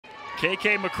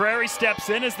KK McCrary steps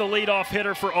in as the leadoff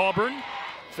hitter for Auburn,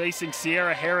 facing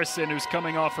Sierra Harrison, who's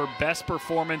coming off her best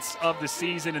performance of the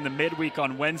season in the midweek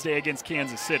on Wednesday against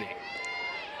Kansas City.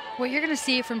 What you're going to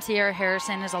see from Sierra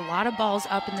Harrison is a lot of balls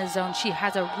up in the zone. She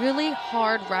has a really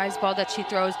hard rise ball that she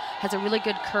throws, has a really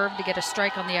good curve to get a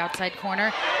strike on the outside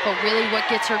corner. But really what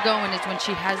gets her going is when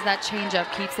she has that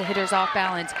changeup, keeps the hitters off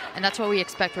balance, and that's what we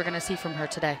expect we're going to see from her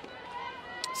today.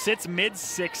 Sits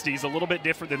mid-60s, a little bit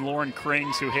different than Lauren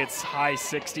Krings, who hits high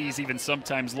 60s, even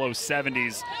sometimes low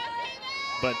 70s.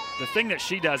 But the thing that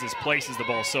she does is places the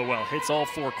ball so well, hits all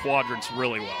four quadrants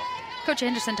really well. Coach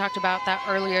Anderson talked about that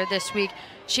earlier this week.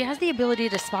 She has the ability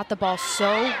to spot the ball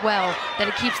so well that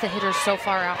it keeps the hitters so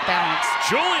far out balanced.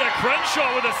 Julia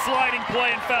Crenshaw with a sliding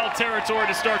play in foul territory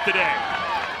to start the day.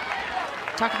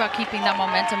 Talk about keeping that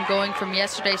momentum going from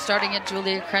yesterday, starting at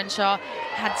Julia Crenshaw.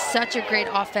 Had such a great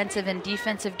offensive and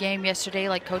defensive game yesterday,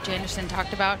 like Coach Anderson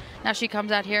talked about. Now she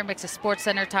comes out here and makes a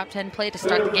SportsCenter top 10 play to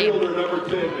start the game.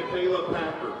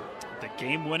 The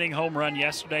game-winning home run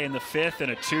yesterday in the fifth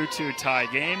in a 2-2 tie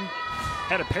game.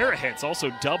 Had a pair of hits, also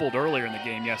doubled earlier in the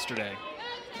game yesterday.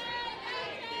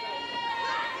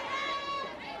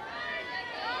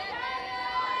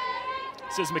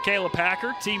 This is Michaela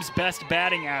Packer, team's best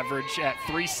batting average at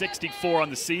 .364 on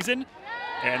the season.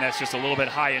 And that's just a little bit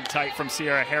high and tight from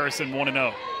Sierra Harrison,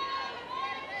 1-0.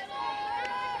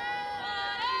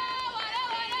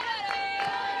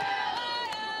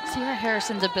 Sierra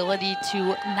Harrison's ability to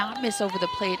not miss over the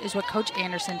plate is what Coach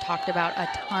Anderson talked about a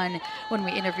ton when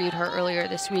we interviewed her earlier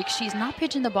this week. She's not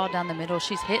pitching the ball down the middle.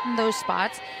 She's hitting those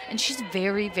spots, and she's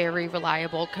very, very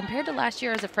reliable. Compared to last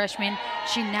year as a freshman,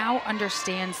 she now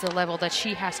understands the level that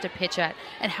she has to pitch at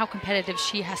and how competitive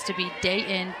she has to be day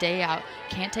in, day out.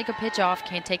 Can't take a pitch off,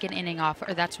 can't take an inning off,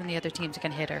 or that's when the other teams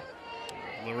can hit her.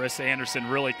 Larissa Anderson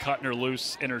really cutting her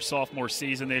loose in her sophomore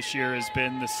season this year, has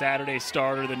been the Saturday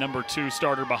starter, the #2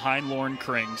 starter behind Lauren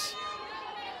Krings.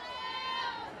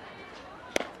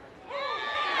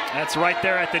 That's right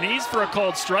there at the knees for a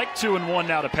called strike, 2-1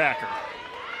 now to Packer.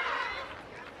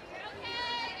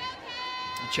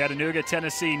 Chattanooga,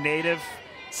 Tennessee native,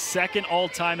 second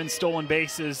all-time in stolen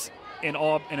bases in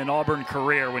an Auburn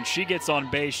career. When she gets on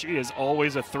base, she is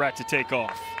always a threat to take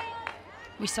off.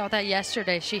 We saw that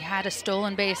yesterday. She had a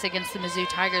stolen base against the Mizzou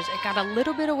Tigers. It got a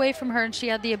little bit away from her, and she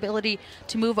had the ability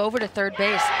to move over to third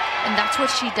base. And that's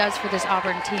what she does for this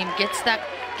Auburn team. Gets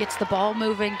the ball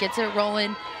moving, gets it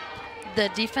rolling. The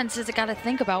defense has got to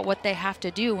think about what they have to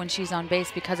do when she's on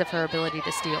base because of her ability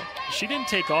to steal. She didn't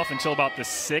take off until about the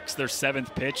 6th or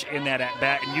 7th pitch in that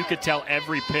at-bat, and you could tell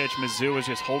every pitch Mizzou was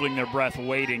just holding their breath,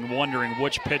 waiting, wondering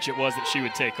which pitch it was that she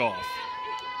would take off.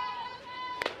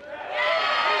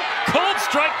 Cold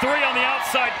strike 3 on the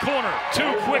outside corner.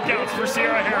 2 quick outs for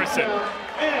Sierra Harrison.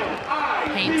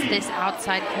 Paints this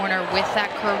outside corner with that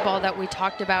curveball that we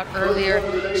talked about earlier.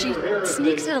 She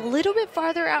sneaks it a little bit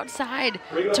farther outside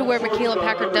to where Michaela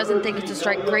Packer doesn't think it's a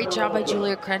strike. Great job by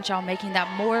Julia Crenshaw making that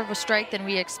more of a strike than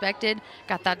we expected.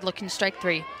 Got that looking strike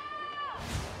 3.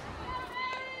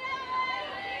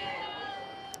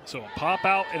 So a pop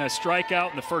out and a strikeout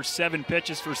in the first 7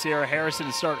 pitches for Sierra Harrison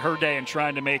to start her day and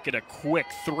trying to make it a quick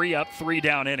 3-up,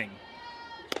 3-down inning.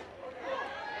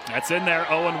 That's in there,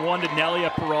 0-1 to Nelia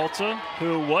Peralta,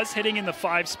 who was hitting in the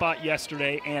 5 spot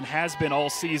yesterday and has been all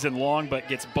season long, but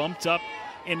gets bumped up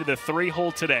into the 3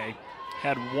 hole today.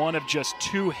 Had one of just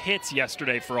 2 hits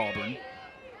yesterday for Auburn.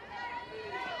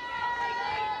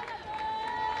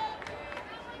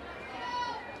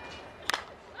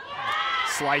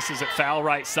 Slices it foul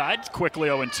right side, quickly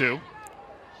 0-2.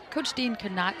 Coach Dean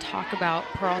could not talk about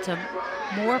Peralta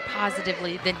more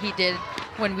positively than he did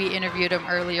when we interviewed him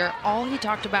earlier. All he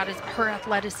talked about is her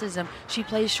athleticism. She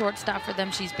plays shortstop for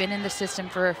them. She's been in the system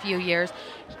for a few years.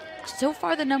 So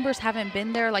far, the numbers haven't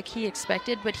been there like he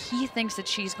expected, but he thinks that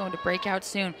she's going to break out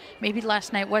soon. Maybe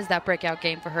last night was that breakout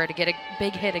game for her to get a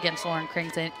big hit against Lauren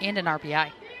Krings and an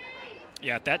RBI.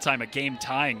 Yeah, at that time, a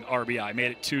game-tying RBI.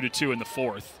 Made it 2-2 in the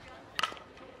 4th.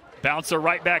 Bouncer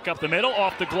right back up the middle,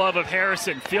 off the glove of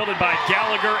Harrison, fielded by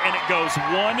Gallagher, and it goes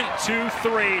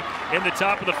 1-2-3 in the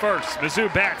top of the first.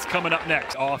 Mizzou bats coming up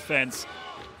next. Offense,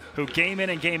 who game in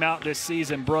and game out this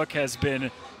season, Brooke, has been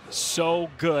so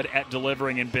good at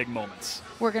delivering in big moments.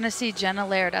 We're going to see Jenna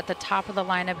Laird at the top of the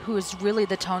lineup, who is really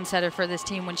the tone setter for this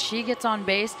team. When she gets on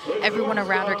base, everyone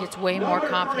around her gets way more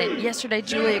confident. Yesterday,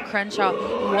 Julia Crenshaw,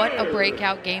 what a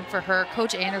breakout game for her.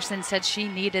 Coach Anderson said she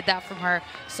needed that from her.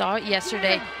 Saw it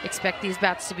yesterday. Expect these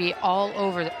bats to be all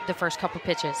over the first couple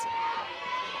pitches.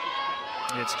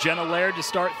 It's Jenna Laird to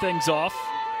start things off.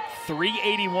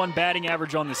 .381 batting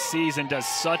average on the season. Does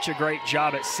such a great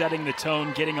job at setting the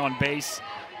tone, getting on base.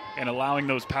 and allowing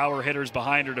those power hitters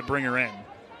behind her to bring her in.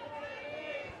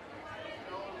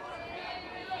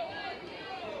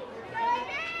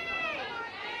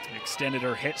 Extended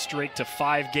her hit streak to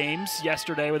 5 games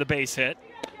yesterday with a base hit.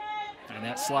 And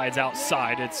that slides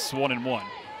outside. It's 1-1.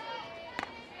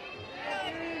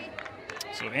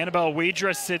 So Annabelle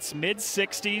Wedra sits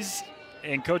mid-60s,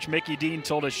 and Coach Mickey Dean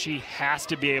told us she has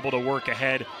to be able to work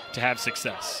ahead to have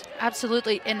success.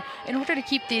 Absolutely, and in order to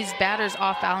keep these batters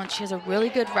off balance, she has a really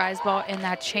good rise ball, and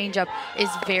that changeup is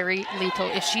very lethal.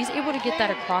 If she's able to get that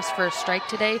across for a strike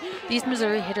today, these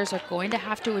Missouri hitters are going to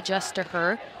have to adjust to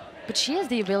her, but she has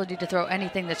the ability to throw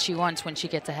anything that she wants when she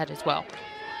gets ahead as well.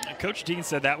 Coach Dean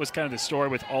said that was kind of the story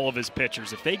with all of his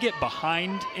pitchers. If they get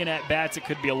behind in at-bats, it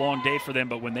could be a long day for them,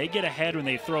 but when they get ahead, when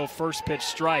they throw first pitch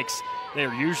strikes, they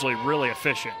are usually really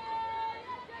efficient.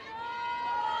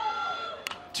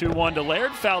 2-1 to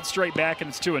Laird, fouled straight back, and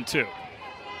it's 2-2.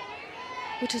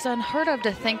 Which is unheard of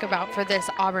to think about for this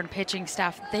Auburn pitching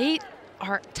staff. They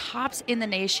are tops in the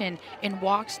nation in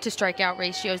walks to strikeout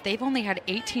ratios. They've only had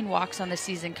 18 walks on the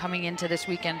season coming into this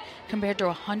weekend compared to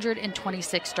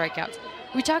 126 strikeouts.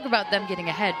 We talk about them getting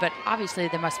ahead, but obviously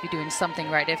they must be doing something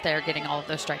right if they're getting all of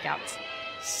those strikeouts.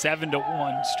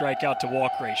 7-1 strikeout to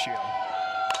walk ratio.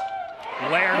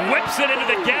 Laird whips it into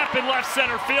the gap in left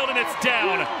center field, and it's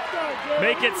down.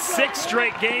 Make it 6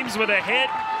 straight games with a hit.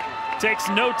 Takes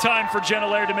no time for Jenna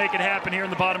Laird to make it happen here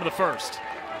in the bottom of the first.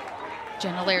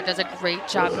 Jenna Laird does a great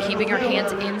job keeping her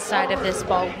hands inside of this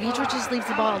ball. Wedra just leaves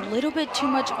the ball a little bit too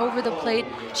much over the plate.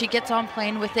 She gets on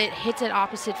playing with it, hits it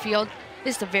opposite field.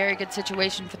 This is a very good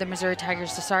situation for the Missouri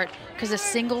Tigers to start, because a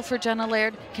single for Jenna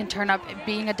Laird can turn up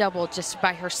being a double just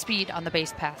by her speed on the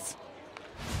base paths.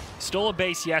 Stole a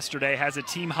base yesterday, has a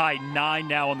team high 9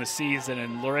 now on the season,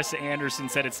 and Larissa Anderson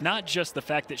said it's not just the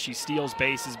fact that she steals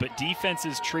bases, but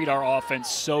defenses treat our offense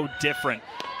so different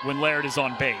when Laird is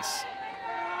on base.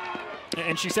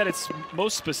 And she said it's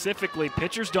most specifically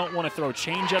pitchers don't want to throw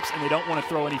changeups and they don't want to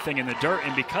throw anything in the dirt.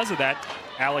 And because of that,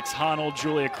 Alex Honnold,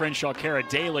 Julia Crenshaw, Cara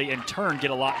Daly in turn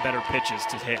get a lot better pitches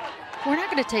to hit. We're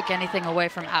not going to take anything away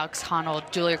from Alex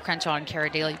Honnold, Julia Crenshaw, and Cara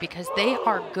Daly because they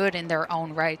are good in their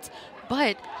own rights.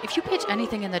 But if you pitch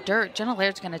anything in the dirt, Jenna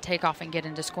Laird's going to take off and get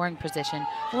into scoring position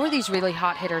for these really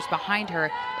hot hitters behind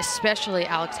her, especially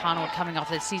Alex Honnold coming off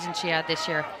the season she had this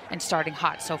year and starting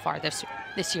hot so far this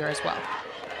year as well.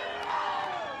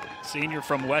 Senior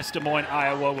from West Des Moines,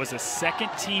 Iowa, was a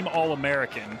second-team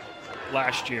All-American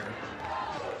last year.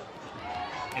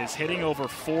 Is hitting over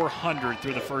 400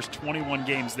 through the first 21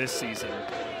 games this season.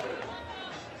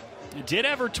 Did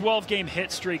have her 12-game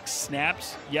hit streak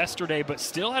snapped yesterday, but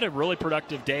still had a really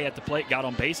productive day at the plate. Got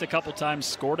on base a couple times,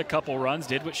 scored a couple runs,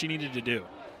 did what she needed to do.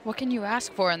 What can you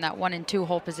ask for in that 1 and 2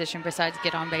 hole position besides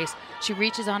get on base? She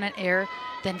reaches on an error,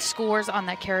 then scores on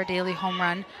that Cara Daly home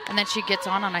run, and then she gets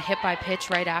on a hit by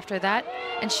pitch right after that,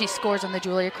 and she scores on the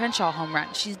Julia Crenshaw home run.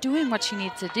 She's doing what she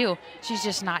needs to do. She's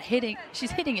just not hitting.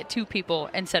 She's hitting it to people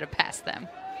instead of past them.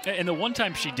 And the one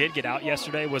time she did get out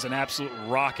yesterday was an absolute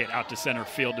rocket out to center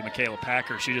field to Michaela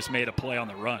Packer. She just made a play on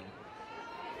the run.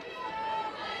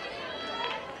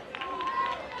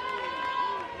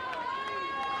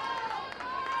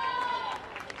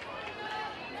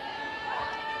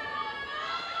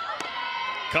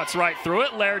 Cuts right through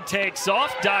it. Laird takes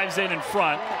off, dives in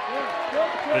front.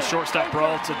 The shortstop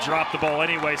brawl to drop the ball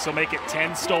anyway, so make it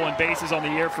 10 stolen bases on the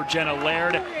year for Jenna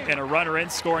Laird and a runner in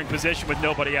scoring position with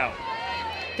nobody out.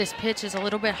 This pitch is a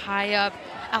little bit high up.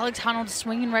 Alex Honnold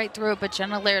swinging right through it, but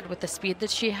Jenna Laird, with the speed that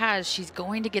she has, she's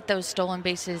going to get those stolen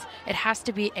bases. It has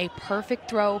to be a perfect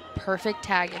throw, perfect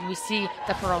tag, and we see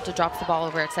that Peralta drops the ball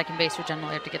over at second base for Jenna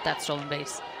Laird to get that stolen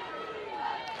base.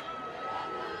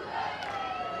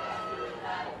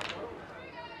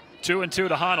 Two and two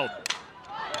to Honnold.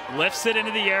 Lifts it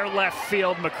into the air, left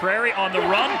field. McCrary on the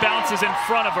run, bounces in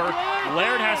front of her.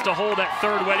 Laird has to hold at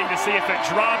third, waiting to see if it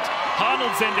dropped.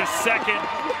 Honnold's into second.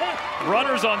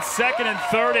 Runners on second and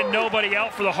third, and nobody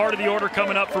out for the heart of the order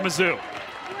coming up for Mizzou.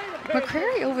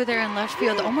 McCrary over there in left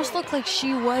field almost looked like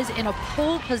she was in a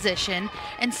pull position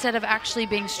instead of actually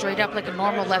being straight up like a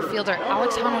normal left fielder.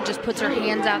 Alex Honnold just puts her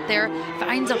hands out there,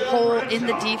 finds a hole in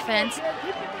the defense.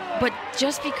 But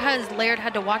just because Laird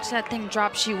had to watch that thing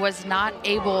drop, she was not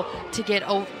able to get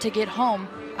home.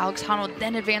 Alex Honnold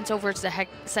then advanced over to the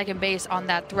second base on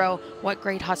that throw. What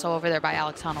great hustle over there by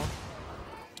Alex Honnold.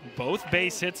 Both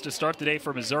base hits to start the day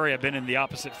for Missouri have been in the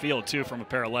opposite field, too, from a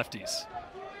pair of lefties.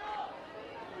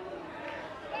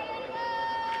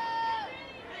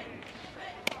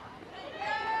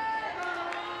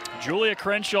 Julia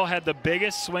Crenshaw had the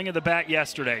biggest swing of the bat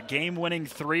yesterday. Game-winning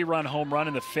 3-run home run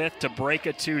in the 5th to break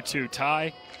a 2-2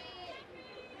 tie.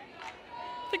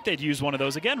 think they'd use one of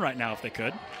those again right now if they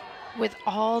could. With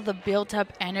all the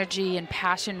built-up energy and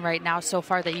passion right now so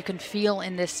far that you can feel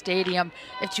in this stadium,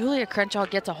 if Julia Crenshaw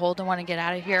gets a hold and want to get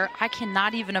out of here, I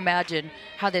cannot even imagine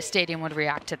how this stadium would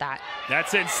react to that.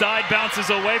 That's inside, bounces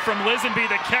away from Lisenby.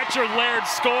 The catcher, Laird,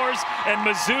 scores, and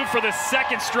Mizzou for the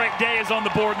second straight day is on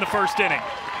the board in the first inning.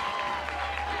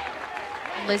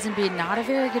 Lisenby, not a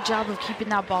very good job of keeping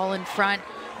that ball in front.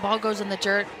 Ball goes in the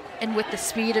dirt. And with the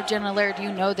speed of Jenna Laird,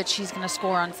 you know that she's going to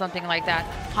score on something like that.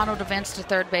 Honnold advanced to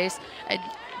third base. A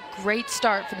great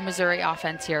start for the Missouri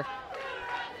offense here.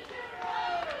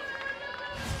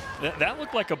 That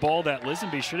looked like a ball that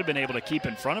Lisenby should have been able to keep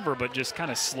in front of her, but just kind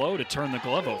of slow to turn the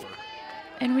glove over.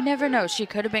 And we never know. She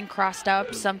could have been crossed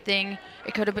up, something.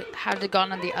 It could have had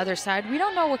gone on the other side. We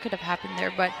don't know what could have happened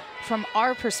there, but from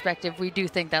our perspective, we do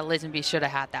think that Lisenby should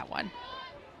have had that one.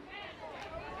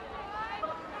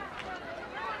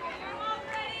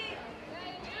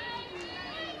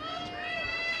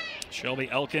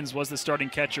 Shelby Elkins was the starting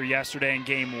catcher yesterday in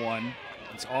game 1.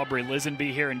 It's Aubrey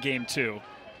Lisenby here in game 2.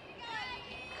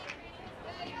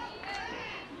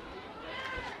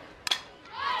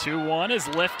 Two-1 is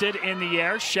lifted in the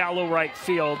air, shallow right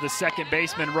field. The second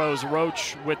baseman, Rose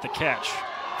Roach, with the catch.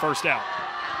 First out.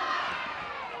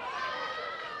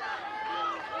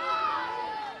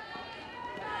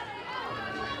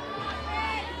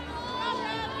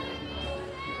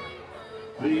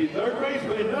 The third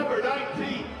baseman, number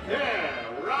 19,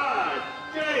 Rod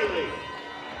Daly.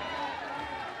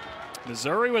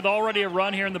 Missouri with already a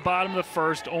run here in the bottom of the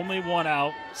first, only one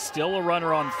out. Still a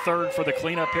runner on third for the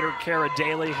cleanup hitter, Kara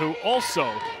Daly, who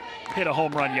also hit a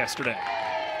home run yesterday.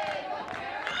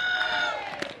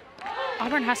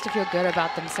 Auburn has to feel good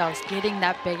about themselves getting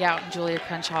that big out in Julia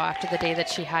Crenshaw after the day that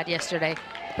she had yesterday.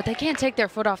 But they can't take their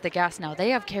foot off the gas now.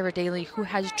 They have Kara Daly, who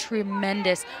has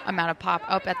tremendous amount of pop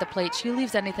up at the plate. She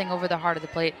leaves anything over the heart of the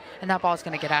plate, and that ball's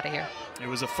going to get out of here. It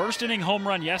was a first inning home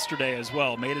run yesterday as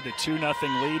well. Made it a 2-0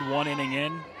 lead, 1 inning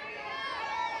in.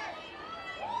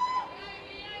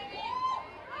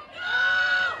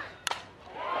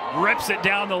 Rips it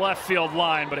down the left field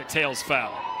line, but it tails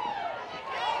foul.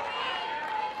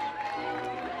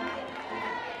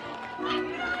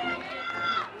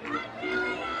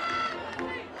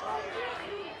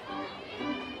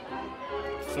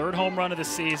 Third home run of the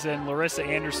season. Larissa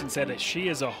Anderson said that she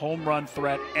is a home run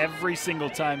threat every single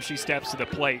time she steps to the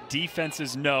plate.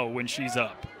 Defenses know when she's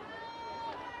up.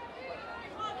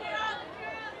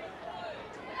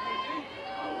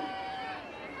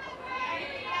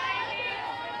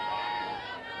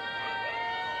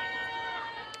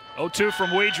 Oh, 2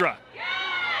 from Wedra.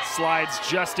 Slides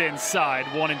just inside,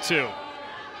 1-2.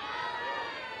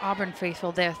 Auburn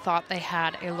faithful there thought they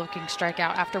had a looking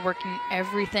strikeout after working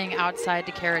everything outside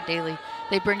to Kara Daly.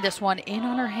 They bring this one in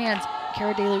on her hands.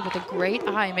 Kara Daly with a great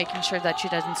eye, making sure that she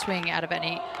doesn't swing out of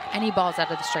any balls out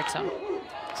of the strike zone.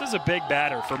 This is a big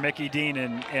batter for Mickey Dean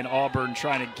and Auburn,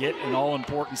 trying to get an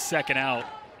all-important second out,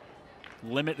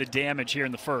 limit the damage here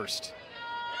in the first.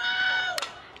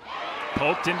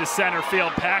 Poked into center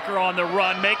field. Packer on the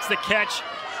run, makes the catch,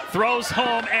 throws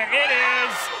home, and it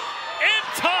is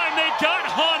in time. They got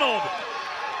Honnold.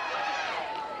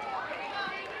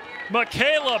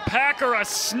 Michaela Packer, a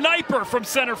sniper from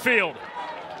center field.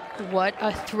 What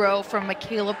a throw from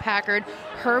Michaela Packard.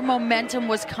 Her momentum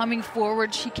was coming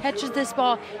forward. She catches this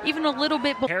ball even a little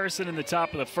bit. Harrison in the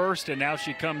top of the first, and now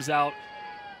she comes out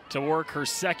to work her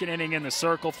second inning in the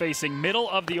circle, facing middle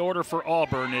of the order for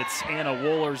Auburn. It's Anna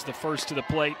Wohlers, the first to the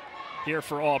plate here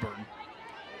for Auburn.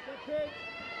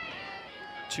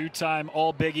 Two-time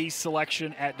All-Big East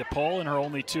selection at DePaul in her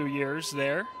only 2 years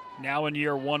there. Now in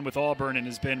year 1 with Auburn, and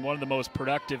has been one of the most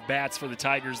productive bats for the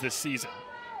Tigers this season.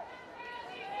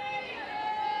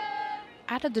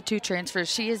 Out of the 2 transfers,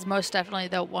 she is most definitely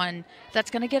the one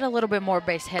that's going to get a little bit more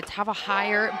base hits, have a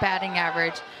higher batting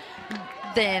average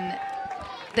than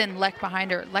Leck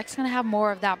behind her. Leck's going to have more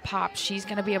of that pop. She's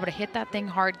going to be able to hit that thing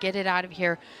hard, get it out of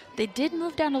here. They did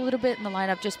move down a little bit in the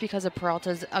lineup just because of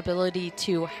Peralta's ability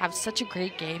to have such a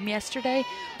great game yesterday,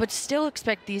 but still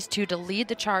expect these 2 to lead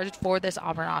the charge for this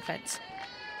Auburn offense.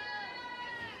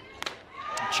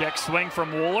 Check swing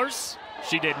from Wohlers.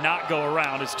 She did not go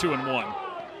around. It's 2-1.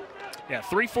 Yeah,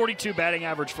 342 batting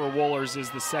average for Wohlers is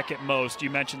the second most. You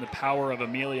mentioned the power of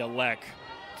Amelia Leck.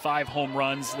 5 home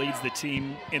runs, leads the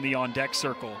team in the on-deck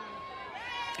circle.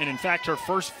 And in fact, her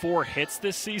first 4 hits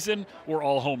this season were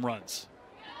all home runs.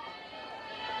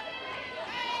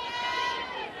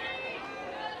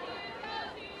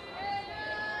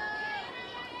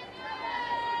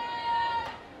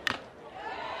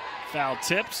 Foul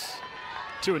tips,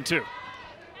 2-2.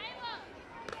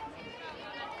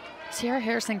 Sierra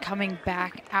Harrison coming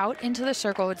back out into the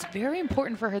circle. It's very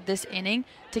important for her this inning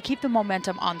to keep the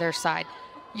momentum on their side.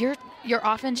 Your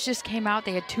offense just came out.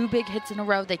 They had 2 big hits in a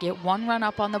row. They get 1 run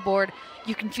up on the board.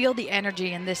 You can feel the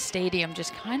energy in this stadium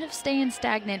just kind of staying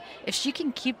stagnant. If she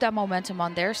can keep that momentum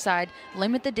on their side,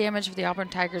 limit the damage for the Auburn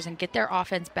Tigers, and get their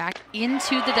offense back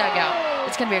into the dugout,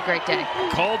 it's going to be a great day.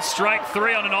 Cold strike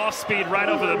 3 on an off speed right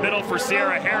over the middle for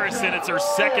Sierra Harrison. It's her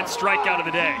 2nd strikeout of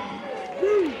the day.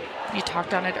 You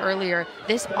talked on it earlier.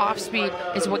 This off speed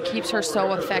is what keeps her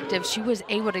so effective. She was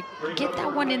able to get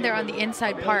that one in there on the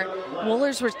inside part.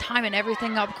 Wohlers was timing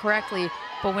everything up correctly,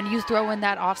 but when you throw in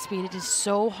that off speed, it is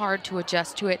so hard to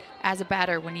adjust to it as a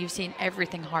batter when you've seen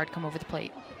everything hard come over the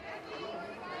plate.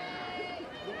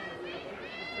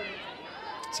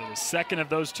 So the 2nd of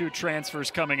those 2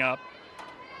 transfers coming up.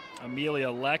 Amelia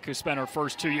Leck, who spent her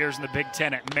first 2 years in the Big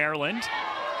Ten at Maryland,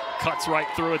 cuts right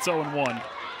through. It's 0-1.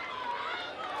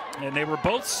 And they were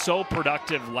both so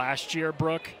productive last year,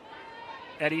 Brooke,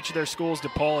 at each of their schools,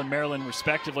 DePaul and Maryland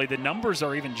respectively. The numbers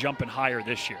are even jumping higher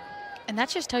this year. And that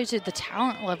just tells you the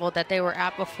talent level that they were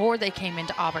at before they came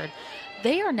into Auburn.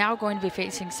 They are now going to be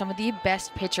facing some of the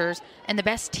best pitchers and the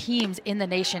best teams in the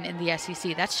nation in the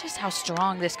SEC. That's just how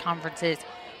strong this conference is.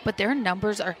 But their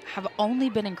numbers have only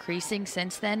been increasing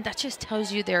since then. That just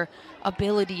tells you their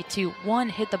ability to, 1,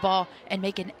 hit the ball and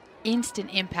make an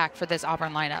instant impact for this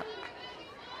Auburn lineup.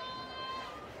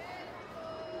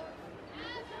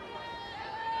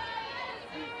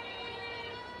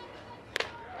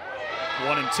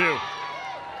 One and 2.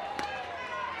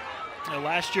 Now,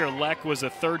 last year, Leck was a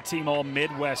 3rd-team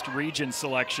All-Midwest region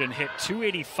selection, hit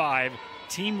 .285,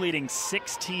 team-leading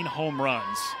 16 home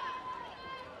runs.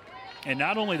 And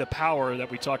not only the power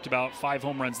that we talked about, 5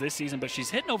 home runs this season, but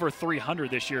she's hitting over 300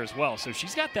 this year as well. So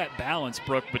she's got that balance,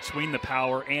 Brooke, between the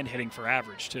power and hitting for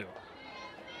average, too.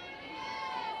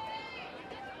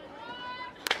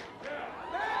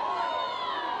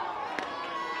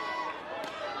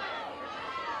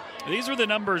 These were the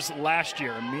numbers last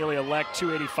year. Amelia Leck,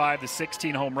 .285, the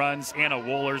 16 home runs. Anna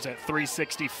Wohlers at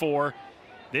 .364.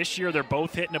 This year, they're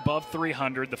both hitting above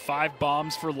 300. The 5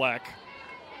 bombs for Leck.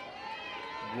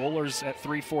 Wohlers at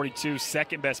 .342,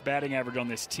 2nd best batting average on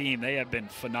this team. They have been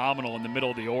phenomenal in the middle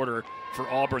of the order for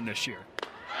Auburn this year.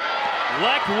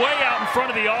 Leck way out in front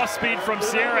of the off-speed from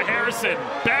Sierra Harrison.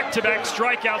 Back-to-back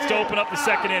strikeouts to open up the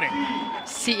 2nd inning.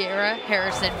 Sierra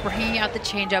Harrison bringing out the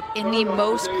changeup in the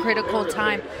most critical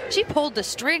time. She pulled the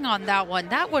string on that one.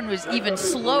 That one was even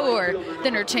slower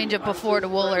than her changeup before to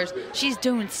Wohlers. She's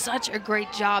doing such a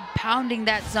great job pounding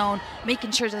that zone,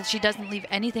 making sure that she doesn't leave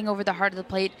anything over the heart of the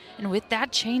plate. And with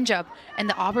that changeup, and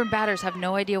the Auburn batters have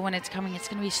no idea when it's coming, it's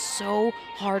going to be so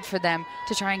hard for them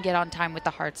to try and get on time with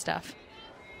the hard stuff.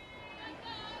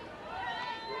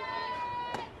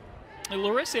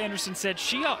 Larissa Anderson said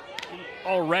she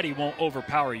already won't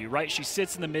overpower you, right? She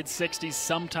sits in the mid-60s.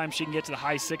 Sometimes she can get to the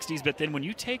high 60s, but then when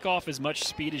you take off as much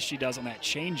speed as she does on that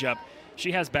changeup,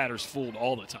 she has batters fooled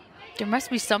all the time. There must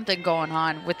be something going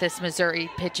on with this Missouri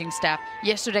pitching staff.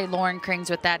 Yesterday, Lauren Krings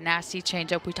with that nasty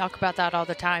changeup. We talk about that all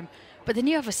the time. But then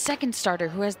you have a 2nd starter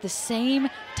who has the same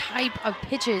type of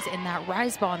pitches in that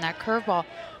rise ball and that curveball.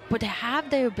 But to have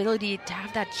the ability to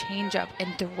have that changeup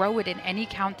and throw it in any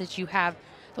count that you have,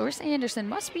 Larissa Anderson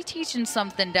must be teaching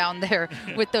something down there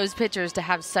with those pitchers to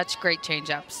have such great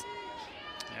changeups.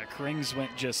 Yeah, Krings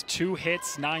went just 2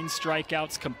 hits, 9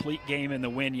 strikeouts, complete game in the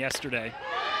win yesterday.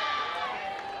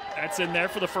 That's in there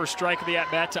for the first strike of the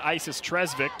at-bat to Isis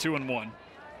Tresvik, 2-1.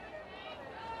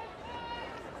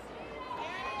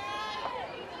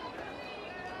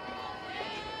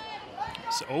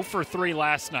 So 0 for 3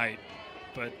 last night,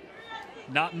 but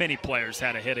not many players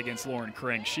had a hit against Lauren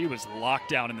Krings. She was locked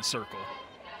down in the circle.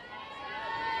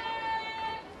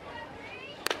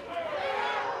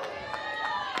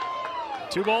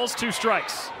 2 balls, 2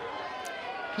 strikes.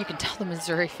 You can tell the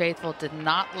Missouri faithful did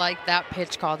not like that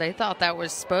pitch call. They thought that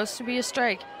was supposed to be a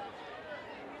strike.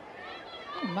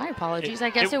 Oh, my apologies. I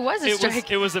guess it was a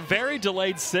strike. It was a very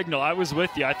delayed signal. I was with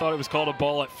you. I thought it was called a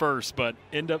ball at first, but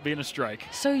ended up being a strike.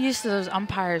 So used to those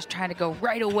umpires trying to go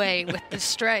right away with the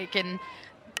strike, and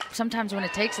sometimes when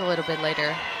it takes a little bit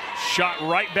later. Shot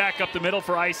right back up the middle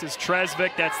for Isis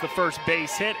Tresvik. That's the first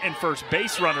base hit and first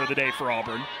base runner of the day for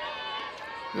Auburn.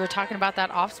 We were talking about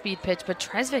that off-speed pitch, but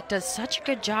Tresvik does such a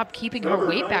good job keeping her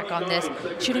weight back on this,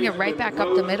 shooting it right back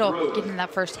up the middle, getting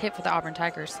that first hit for the Auburn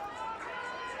Tigers.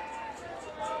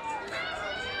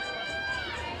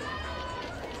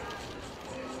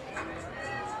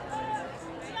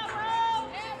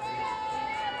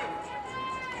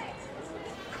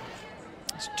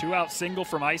 It's a 2-out single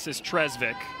from Isis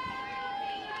Tresvik.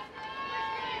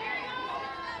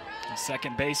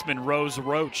 Second baseman Rose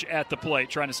Roach at the plate,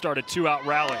 trying to start a 2-out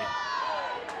rally.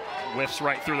 Whiffs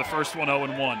right through the first one,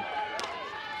 0-1.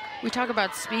 We talk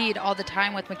about speed all the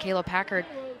time with Michaela Packard.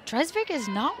 Tresvik is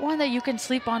not one that you can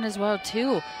sleep on as well,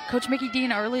 too. Coach Mickey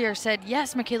Dean earlier said,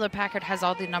 yes, Michaela Packard has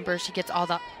all the numbers. She gets all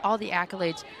the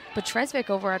accolades. But Tresvik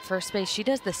over at first base, she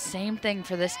does the same thing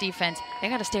for this defense. They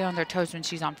got to stay on their toes when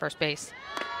she's on first base.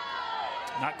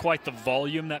 Not quite the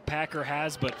volume that Packer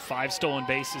has, but 5 stolen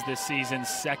bases this season,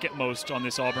 second most on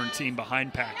this Auburn team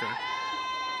behind Packer.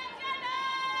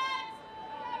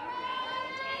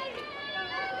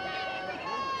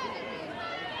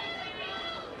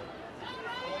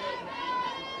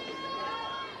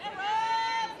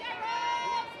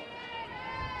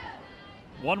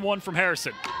 One from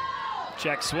Harrison.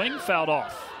 Check swing, fouled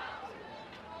off.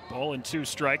 Ball and 2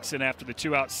 strikes, and after the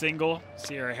 2-out single,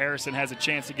 Sierra Harrison has a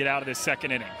chance to get out of this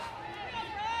second inning.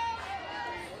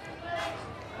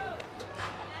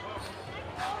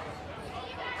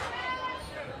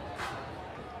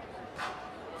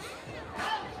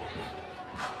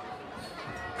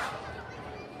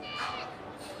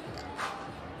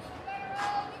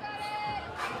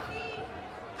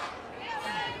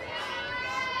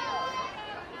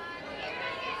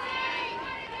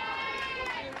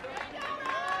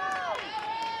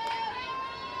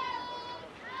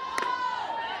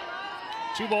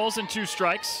 Two balls and 2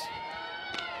 strikes.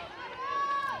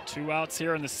 2 outs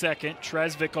here in the second.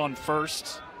 Tresvik on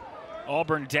first.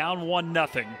 Auburn down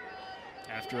 1-0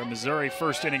 after a Missouri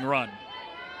first inning run.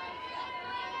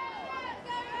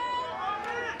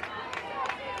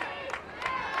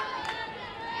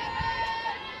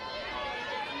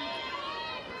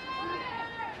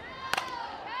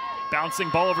 Bouncing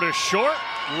ball over to short.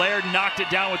 Laird knocked it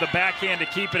down with a backhand to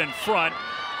keep it in front,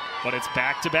 but it's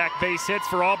back-to-back base hits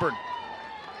for Auburn.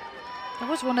 That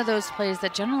was one of those plays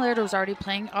that Jenna Laird was already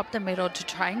playing up the middle to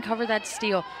try and cover that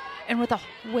steal. And with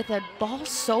a ball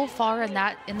so far in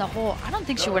the hole, I don't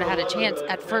think she would have had a chance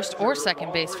at first or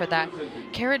second base for that.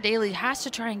 Kara Daly has to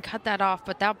try and cut that off,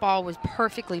 but that ball was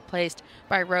perfectly placed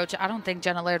by Roach. I don't think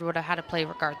Jenna Laird would have had to play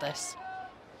regardless.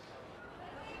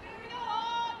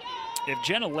 If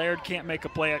Jenna Laird can't make a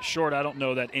play at short, I don't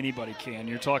know that anybody can.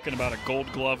 You're talking about a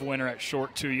Gold Glove winner at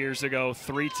short 2 years ago,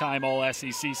 3-time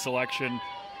All-SEC selection.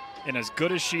 And as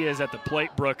good as she is at the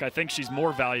plate, Brooke, I think she's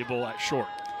more valuable at short.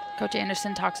 Coach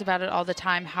Anderson talks about it all the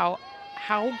time, how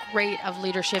great of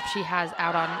leadership she has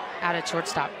out at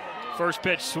shortstop. First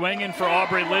pitch swinging for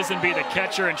Aubrey Lisenby, the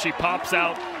catcher, and she pops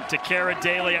out to Kara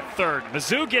Daly at third.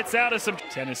 Mizzou gets out of some.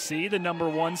 Tennessee, the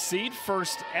 #1 seed,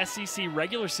 first SEC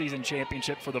regular season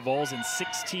championship for the Vols in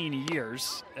 16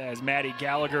 years, as Maddie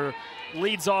Gallagher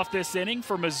leads off this inning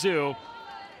for Mizzou.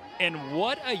 And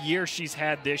what a year she's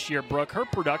had this year, Brooke. Her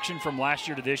production from last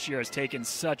year to this year has taken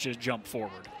such a jump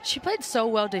forward. She played so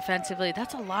well defensively.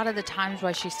 That's a lot of the times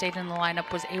why she stayed in the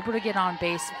lineup, was able to get on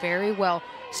base very well.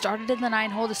 Started in the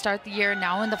 9-hole to start the year,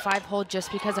 now in the 5-hole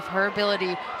just because of her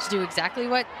ability to do exactly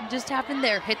what just happened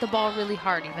there, hit the ball really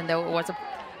hard, even though it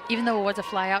was a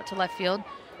fly out to left field.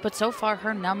 But so far,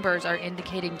 her numbers are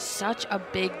indicating such a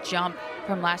big jump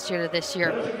from last year to this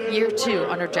year, year 2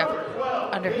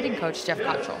 under hitting coach Jeff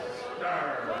Cottrell.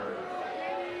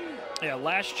 Yeah,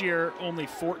 last year only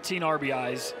 14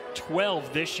 RBIs,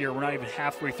 12 this year. We're not even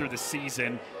halfway through the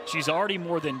season. She's already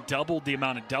more than doubled the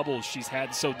amount of doubles she's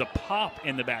had. So the pop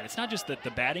in the bat, it's not just that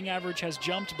the batting average has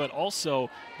jumped, but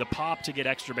also the pop to get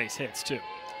extra base hits too.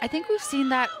 I think we've seen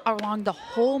that along the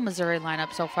whole Missouri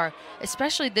lineup so far,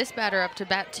 especially this batter up to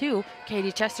bat 2,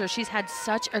 Katie Chester. She's had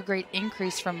such a great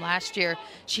increase from last year.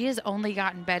 She has only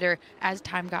gotten better as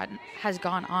time has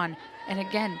gone on. And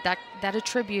again, that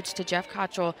attributes to Jeff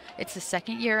Cottrell. It's the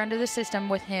second year under the system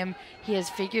with him. He has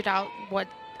figured out what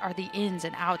are the ins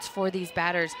and outs for these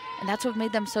batters, and that's what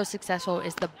made them so successful,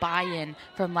 is the buy-in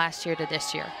from last year to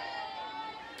this year.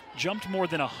 Jumped more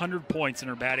than 100 points in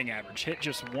her batting average. Hit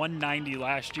just 190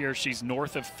 last year. She's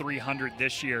north of 300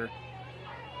 this year.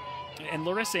 And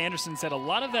Larissa Anderson said a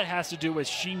lot of that has to do with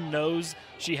she knows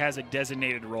she has a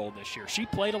designated role this year. She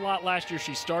played a lot last year.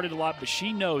 She started a lot, but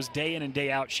she knows day in and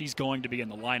day out she's going to be in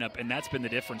the lineup, and that's been the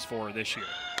difference for her this year.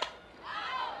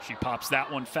 She pops that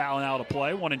one fouling out of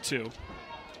play, 1-2.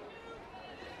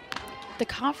 The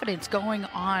confidence going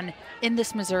on in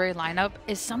this Missouri lineup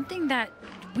is something that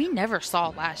we never saw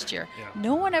last year. Yeah.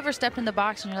 No one ever stepped in the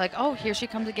box and you're like, oh, here she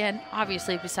comes again.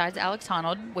 Obviously, besides Alex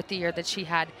Honnold with the year that she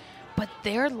had. But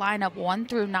their lineup 1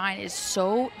 through 9 is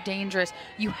so dangerous.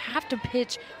 You have to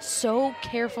pitch so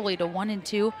carefully to 1 and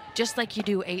 2, just like you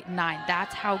do 8 and 9.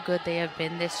 That's how good they have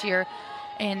been this year.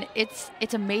 And it's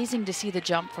amazing to see the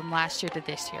jump from last year to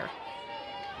this year.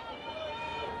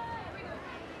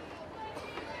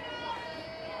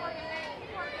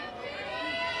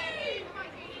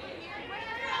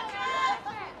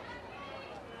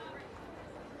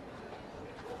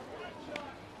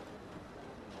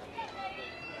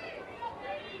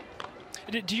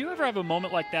 Did you ever have a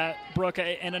moment like that, Brooke?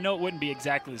 And I know it wouldn't be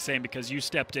exactly the same because you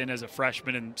stepped in as a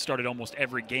freshman and started almost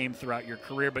every game throughout your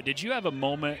career, but did you have a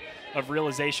moment of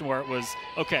realization where it was,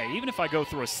 okay, even if I go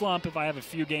through a slump, if I have a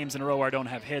few games in a row where I don't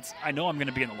have hits, I know I'm going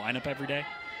to be in the lineup every day?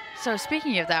 So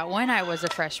speaking of that, when I was a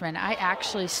freshman, I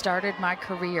actually started my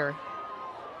career.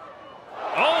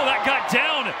 Oh, that got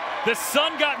down. The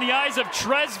sun got in the eyes of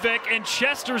Tresvik, and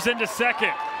Chester's into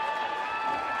second.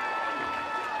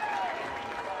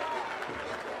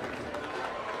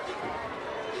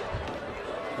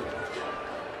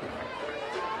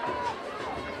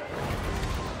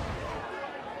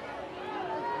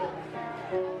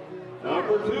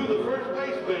 Number 2, the first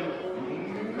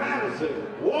baseman, Madison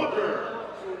Walker.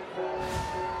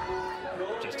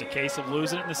 Just a case of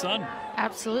losing it in the sun.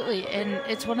 Absolutely, and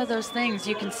it's one of those things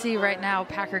you can see right now,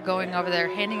 Packer going over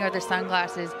there, handing her their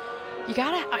sunglasses. You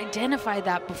gotta identify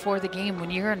that before the game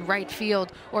when you're in right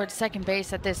field or at second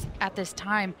base at this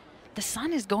time. The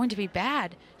sun is going to be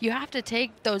bad. You have to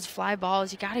take those fly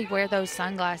balls. You gotta wear those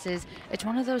sunglasses. It's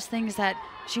one of those things that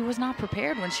she was not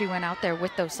prepared when she went out there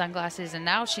with those sunglasses, and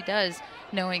now she does,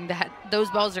 knowing that those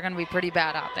balls are gonna be pretty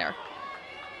bad out there.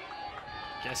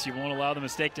 Guess you won't allow the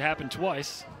mistake to happen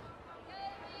twice.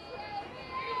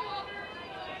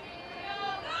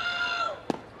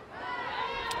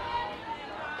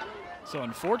 So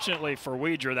unfortunately for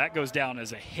Weidrer, that goes down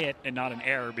as a hit and not an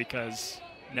error because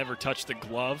never touched the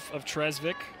glove of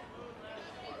Tresvik.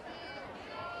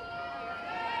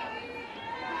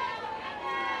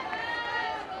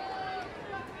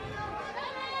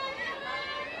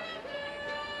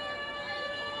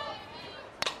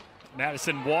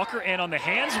 Madison Walker in on the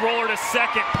hands, roller to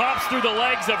second, pops through the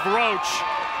legs of Roach,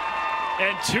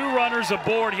 and 2 runners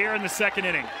aboard here in the second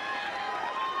inning.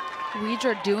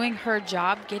 Weidrer doing her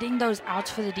job, getting those outs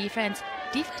for the defense.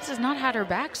 Defense has not had her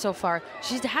back so far.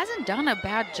 She hasn't done a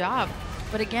bad job.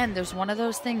 But again, there's one of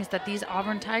those things that these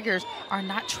Auburn Tigers are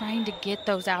not trying to get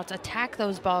those outs, attack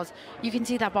those balls. You can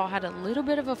see that ball had a little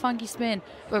bit of a funky spin,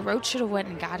 but Roach should have went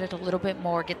and got it a little bit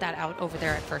more, get that out over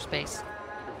there at first base.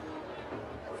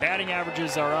 Batting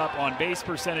averages are up, on base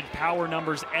percentage, power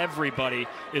numbers, everybody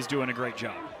is doing a great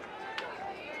job.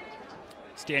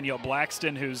 It's Danielle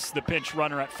Blackston, who's the pinch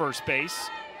runner at first base.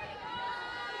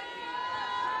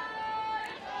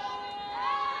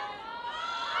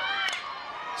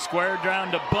 Squared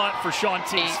down to bunt for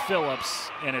Shantice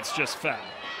Phillips, and it's just foul.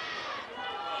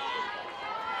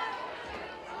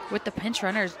 With the pinch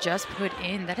runners just put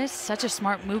in, that is such a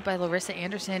smart move by Larissa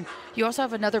Anderson. You also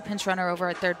have another pinch runner over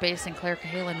at third base in Claire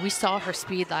Cahalan. We saw her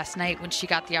speed last night when she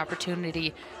got the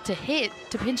opportunity to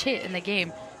pinch hit in the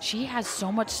game. She has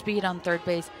so much speed on third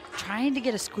base, trying to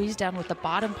get a squeeze down with the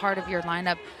bottom part of your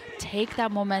lineup, take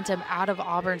that momentum out of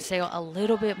Auburn's sail a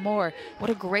little bit more. What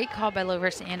a great call by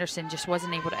Larissa Anderson, just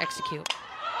wasn't able to execute.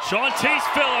 Shantice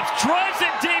Phillips drives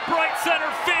it deep right center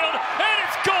field, and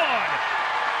it's gone.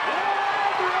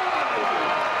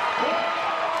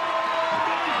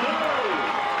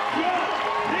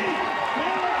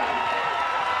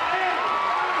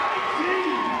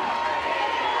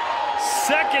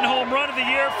 Second home run of the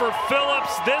year for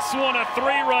Phillips. This one a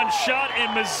 3-run shot,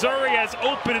 and Missouri has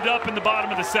opened it up in the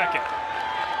bottom of the second.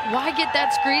 Why get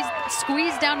that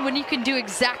squeeze down when you can do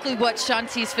exactly what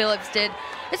Shantice Phillips did?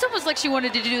 It's almost like she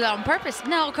wanted to do that on purpose.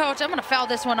 No, coach, I'm going to foul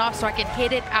this one off so I can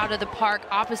hit it out of the park,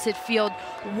 opposite field.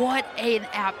 What an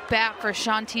at-bat for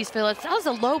Shantice Phillips. That was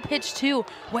a low pitch, too.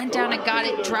 Went down and got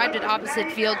it, drived it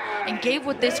opposite field, and gave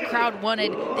what this crowd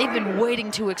wanted. They've been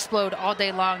waiting to explode all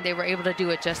day long. They were able to do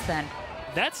it just then.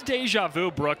 That's deja vu,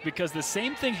 Brooke, because the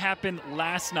same thing happened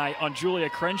last night on Julia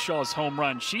Crenshaw's home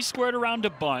run. She squared around to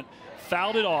bunt,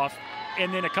 fouled it off,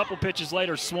 and then a couple pitches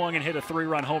later swung and hit a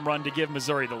 3-run home run to give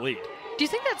Missouri the lead. Do you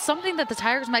think that's something that the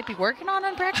Tigers might be working on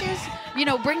in practice? You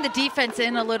know, bring the defense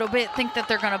in a little bit, think that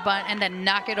they're going to bunt, and then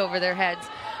knock it over their heads.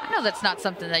 I know that's not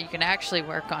something that you can actually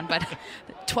work on, but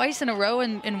twice in a row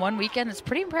in one weekend is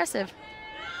pretty impressive.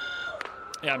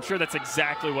 Yeah, I'm sure that's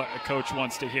exactly what a coach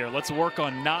wants to hear. Let's work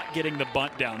on not getting the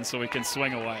bunt down so we can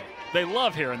swing away. They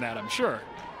love hearing that, I'm sure.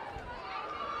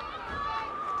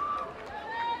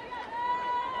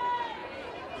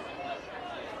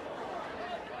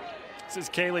 This is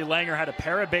Kaylee Langer, had a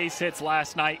pair of base hits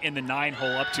last night in the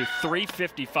 9-hole, up to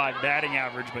 .355 batting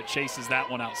average, but chases that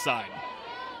one outside.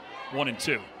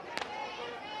 1-2.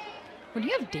 When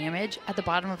you have damage at the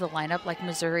bottom of the lineup like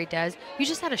Missouri does, you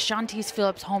just had a Shantice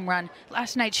Phillips home run.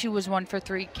 Last night she was 1 for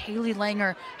 3. Kaylee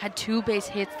Langer had 2 base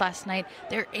hits last night.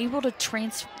 They're able to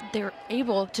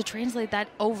translate that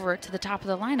over to the top of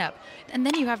the lineup. And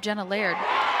then you have Jenna Laird.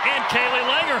 And Kaylee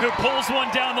Langer, who pulls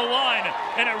one down the line,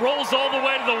 and it rolls all the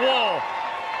way to the wall.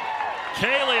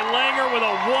 Kaylee Langer with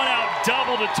a one-out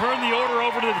double to turn the order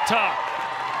over to the top.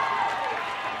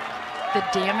 The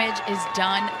damage is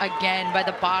done again by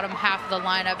the bottom half of the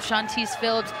lineup. Shantice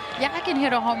Phillips, yeah, I can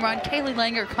hit a home run. Kaylee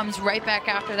Langer comes right back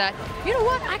after that. You know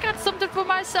what? I got something for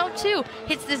myself, too.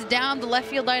 Hits this down the left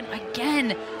field line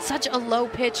again. Such a low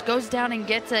pitch, goes down and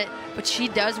gets it. But she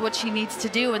does what she needs to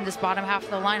do in this bottom half of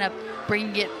the lineup,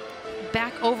 bringing it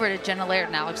back over to Jenna Laird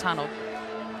and Alex Honnold.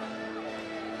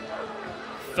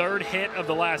 Third hit of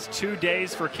the last 2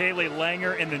 days for Kaylee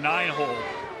Langer in the 9-hole.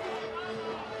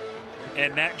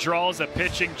 And that draws a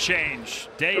pitching change.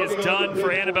 Day is done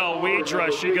for Annabelle Wiedra.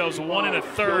 She goes 1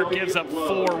 1/3, gives up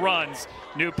 4 runs.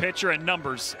 New pitcher and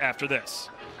numbers after this.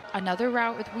 Another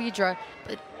route with Wiedra,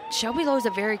 but Shelby Lowe is a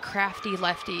very crafty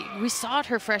lefty. We saw it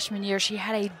her freshman year. She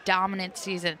had a dominant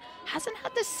season. Hasn't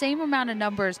had the same amount of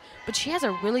numbers, but she has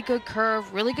a really good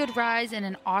curve, really good rise, and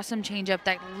an awesome changeup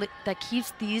that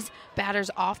keeps these batters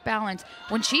off balance.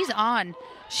 When she's on,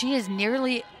 she is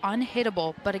nearly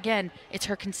unhittable, but again, it's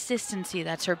her consistency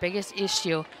that's her biggest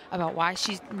issue about why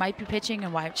she might be pitching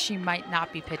and why she might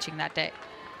not be pitching that day.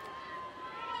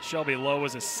 Shelby Lowe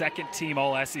was a second-team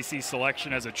All-SEC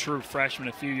selection as a true freshman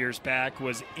a few years back,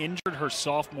 was injured her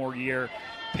sophomore year,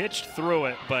 pitched through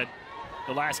it, but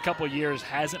the last couple of years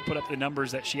hasn't put up the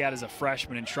numbers that she had as a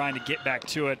freshman and trying to get back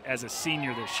to it as a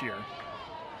senior this year.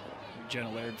 Jenna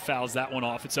Laird fouls that one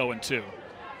off. It's 0-2.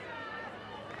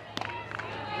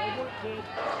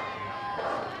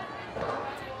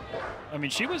 I mean,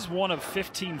 she was one of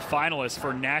 15 finalists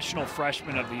for National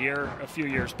Freshman of the Year a few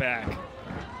years back.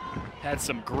 Had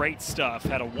some great stuff.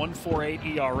 Had a 1.48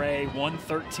 ERA, won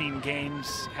 13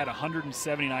 games, had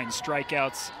 179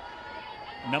 strikeouts.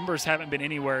 Numbers haven't been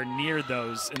anywhere near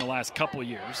those in the last couple of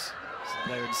years.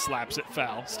 So Laird slaps it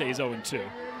foul, stays 0-2.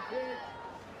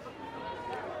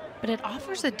 But it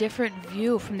offers a different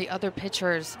view from the other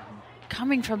pitchers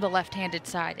coming from the left-handed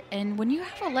side. And when you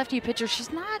have a lefty pitcher, she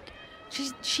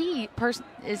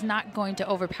is not going to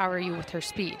overpower you with her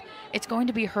speed. It's going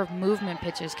to be her movement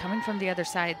pitches coming from the other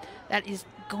side that is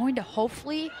going to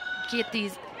hopefully get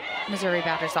these Missouri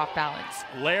batters off balance.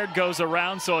 Laird goes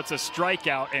around, so it's a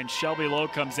strikeout, and Shelby Lowe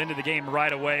comes into the game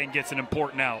right away and gets an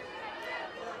important out.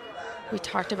 We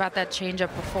talked about that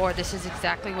changeup before. This is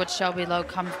exactly what Shelby Lowe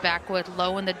comes back with.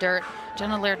 Low in the dirt.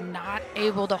 Jenna Laird not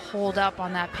able to hold up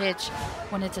on that pitch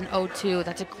when it's an 0-2.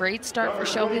 That's a great start for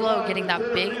Shelby Lowe, getting that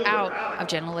big out of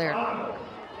Jenna Laird.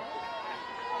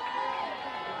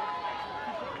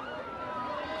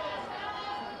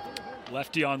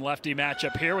 Lefty on lefty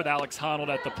matchup here with Alex Honnold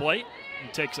at the plate.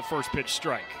 He takes a first pitch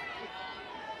strike.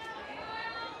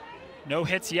 No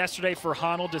hits yesterday for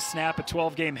Honnold to snap a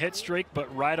 12-game hit streak,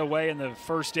 but right away in the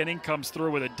first inning comes through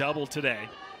with a double today.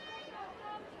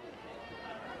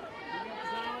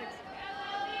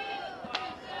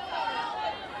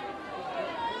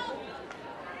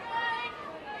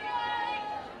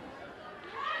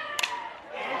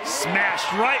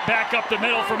 Smashed right back up the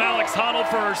middle from Alex Honnold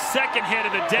for her second hit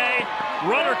of the day.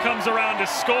 Runner comes around to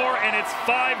score, and it's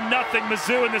 5-0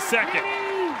 Mizzou in the second.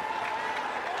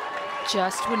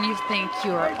 Just when you think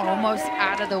you're almost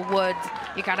out of the woods,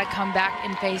 you got to come back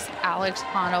and face Alex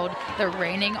Honnold, the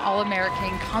reigning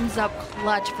All-American, comes up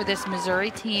clutch for this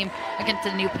Missouri team against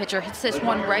a new pitcher. Hits this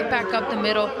one right back up the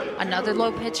middle. Another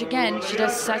low pitch again. She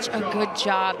does such a good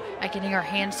job at getting her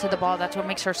hands to the ball. That's what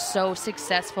makes her so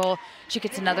successful. She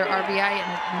gets another RBI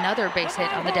and another base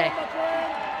hit on the day.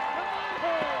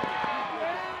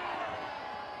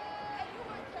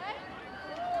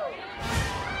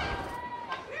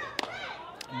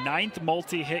 Ninth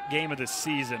multi-hit game of the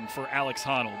season for Alex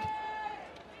Honnold.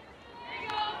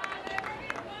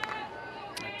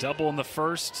 A double in the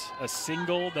first, a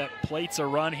single that plates a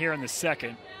run here in the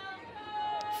second.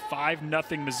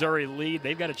 5-0 Missouri lead.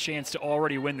 They've got a chance to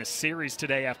already win the series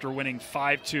today after winning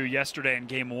 5-2 yesterday in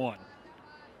game 1.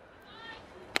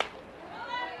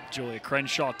 Julia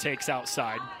Crenshaw takes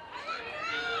outside.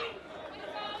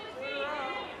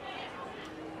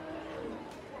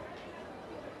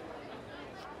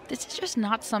 This is just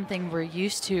not something we're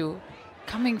used to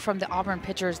coming from the Auburn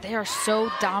pitchers. They are so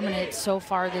dominant so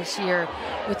far this year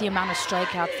with the amount of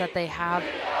strikeouts that they have.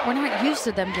 We're not used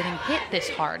to them getting hit this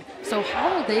hard. So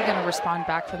how are they going to respond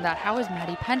back from that? How is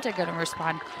Maddie Penta going to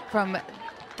respond from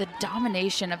the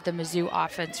domination of the Mizzou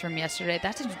offense from yesterday?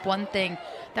 That's just one thing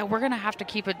that we're going to have to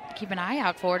keep an eye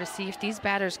out for to see if these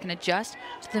batters can adjust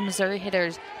to the Missouri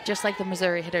hitters, just like the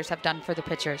Missouri hitters have done for the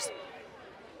pitchers.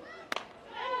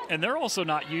 And they're also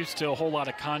not used to a whole lot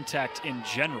of contact in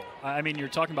general. I mean, you're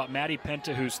talking about Maddie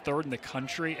Penta, who's third in the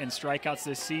country in strikeouts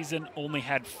this season, only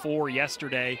had 4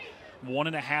 yesterday.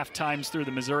 1.5 times through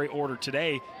the Missouri order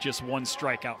today, just 1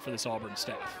 strikeout for this Auburn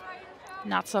staff.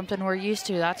 Not something we're used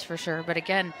to, that's for sure. But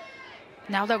again,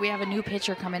 now that we have a new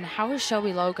pitcher come in, how is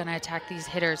Shelby Lowe going to attack these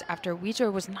hitters after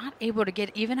Weezer was not able to get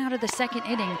even out of the second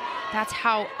inning? That's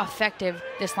how effective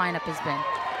this lineup has been.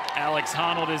 Alex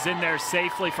Honnold is in there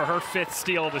safely for her 5th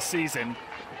steal of the season,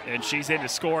 and she's into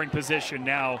scoring position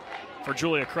now for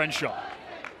Julia Crenshaw.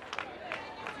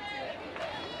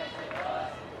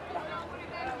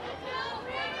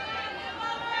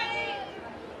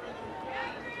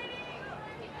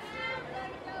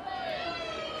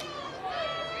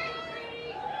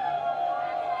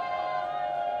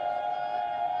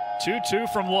 Two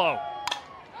from Lowe.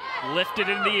 Lifted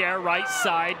in the air, right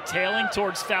side, tailing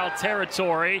towards foul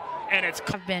territory, and it's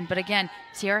But again,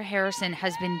 Sierra Harrison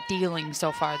has been dealing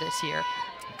so far this year.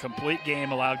 Complete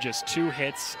game, allowed just 2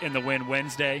 hits in the win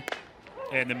Wednesday.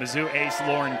 And the Mizzou ace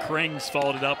Lauren Krings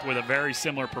followed it up with a very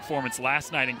similar performance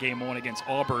last night in Game 1 against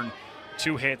Auburn.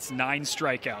 2 hits, 9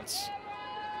 strikeouts.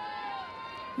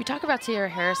 We talk about Sierra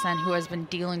Harrison, who has been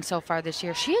dealing so far this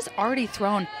year. She has already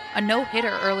thrown a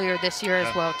no-hitter earlier this year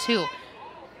as well, too.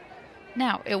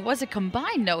 Now, it was a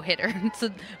combined no-hitter, so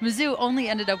Mizzou only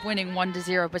ended up winning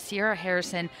 1-0, but Sierra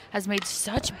Harrison has made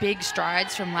such big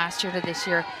strides from last year to this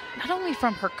year, not only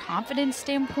from her confidence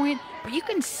standpoint, but you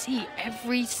can see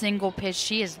every single pitch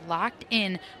she is locked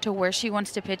in to where she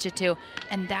wants to pitch it to,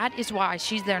 and that is why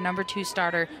she's their number 2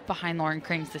 starter behind Lauren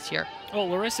Krings this year. Well,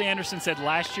 Larissa Anderson said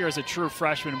last year as a true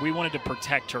freshman, we wanted to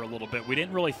protect her a little bit. We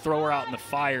didn't really throw her out in the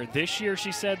fire. This year,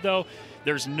 she said, though,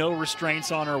 there's no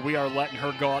restraints on her. We are letting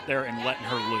her go out there and letting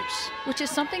her loose. Which is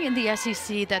something in the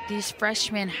SEC that these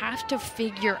freshmen have to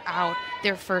figure out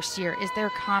their first year, is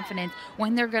their confidence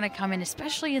when they're going to come in,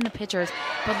 especially in the pitchers.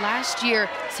 But last year,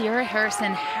 Sierra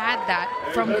Harrison had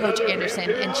that from Coach Anderson,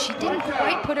 and she didn't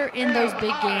quite put her in those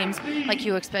big games like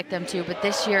you expect them to. But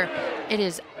this year, it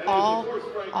is all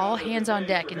hands on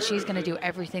deck, and she's going to do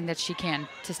everything that she can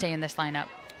to stay in this lineup.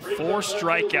 4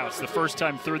 strikeouts the first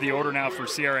time through the order now for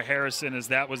Sierra Harrison, as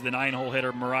that was the 9-hole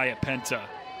hitter Mariah Penta.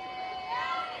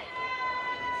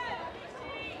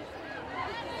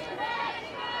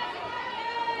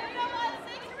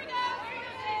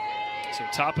 So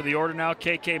top of the order now,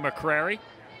 KK McCrary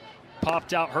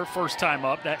popped out her first time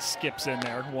up. That skips in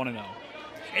there, 1-0.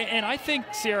 And I think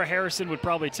Sierra Harrison would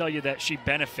probably tell you that she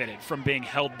benefited from being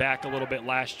held back a little bit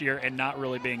last year and not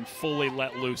really being fully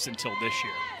let loose until this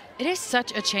year. It is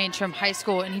such a change from high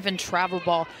school and even travel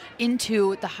ball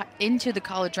into the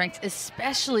college ranks,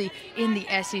 especially in the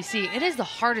SEC. It is the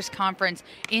hardest conference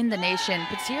in the nation,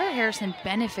 but Sierra Harrison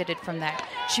benefited from that.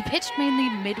 She pitched mainly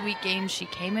midweek games. She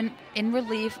came in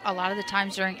relief a lot of the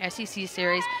times during SEC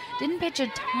series. Didn't pitch a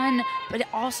ton, but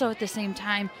also at the same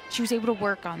time, she was able to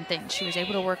work on things. She was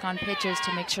able to work on pitches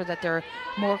to make sure that they're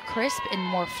more crisp and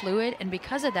more fluid, and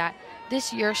because of that,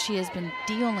 this year she has been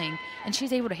dealing, and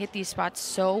she's able to hit these spots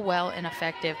so well and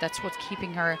effective. That's what's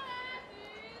keeping her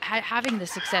having the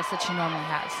success that she normally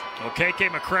has. Okay, KK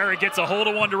McCrary gets a hold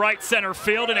of one to right center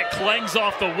field, and it clangs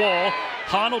off the wall.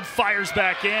 Honnold fires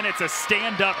back in. It's a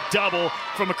stand-up double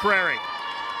from McCrary.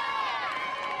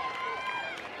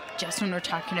 Just when we're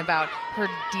talking about her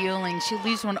dealing, she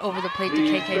leaves one over the plate to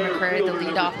KK McCrary, the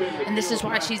leadoff, and this is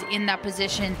why she's in that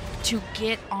position to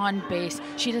get on base.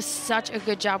 She does such a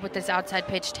good job with this outside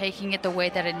pitch, taking it the way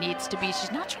that it needs to be.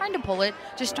 She's not trying to pull it,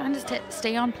 just trying to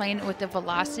stay on plane with the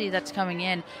velocity that's coming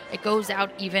in. It goes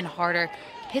out even harder.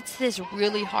 Hits this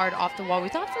really hard off the wall. We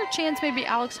thought for a chance maybe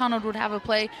Alex Honnold would have a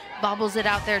play, bobbles it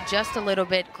out there just a little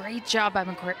bit. Great job by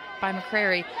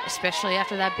McCrary, especially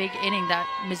after that big inning that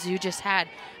Mizzou just had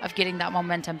of getting that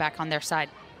momentum back on their side.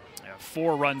 Yeah,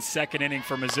 4-run second inning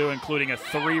for Mizzou, including a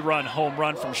 3-run home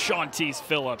run from Shauntice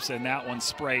Phillips, and that one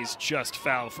sprays just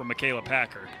foul from Michaela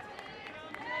Packer.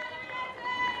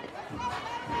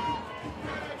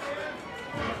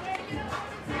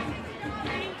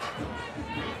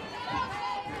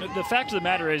 The fact of the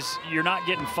matter is you're not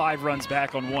getting 5 runs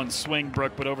back on one swing,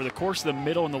 Brooke, but over the course of the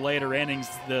middle and the later innings,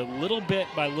 the little bit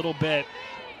by little bit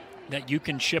that you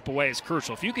can chip away is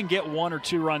crucial. If you can get 1 or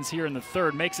 2 runs here in the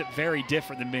third, makes it very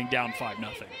different than being down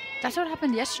 5-0. That's what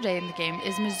happened yesterday in the game,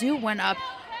 is Mizzou went up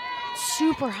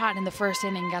super hot in the first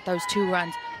inning, got those 2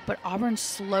 runs, but Auburn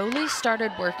slowly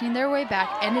started working their way back,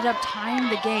 ended up tying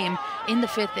the game in the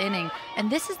 5th inning.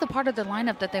 And this is the part of the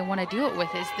lineup that they want to do it with,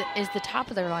 is the top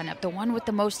of their lineup, the one with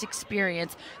the most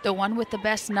experience, the one with the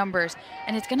best numbers.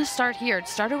 And it's going to start here. It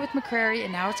started with McCrary,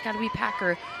 and now it's got to be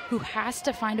Packer, who has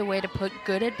to find a way to put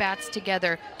good at-bats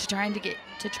together to try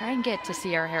and get to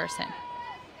Sierra Harrison.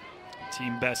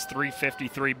 Team best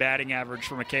 .353 batting average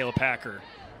for Michaela Packer.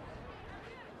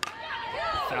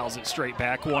 Fouls it straight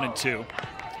back, 1-2.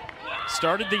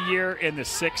 Started the year in the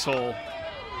 6-hole,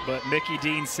 but Mickey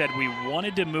Dean said we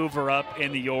wanted to move her up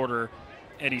in the order,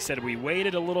 and he said we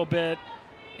waited a little bit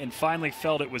and finally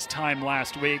felt it was time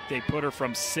last week. They put her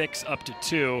from 6 up to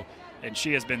 2, and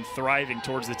she has been thriving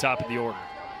towards the top of the order.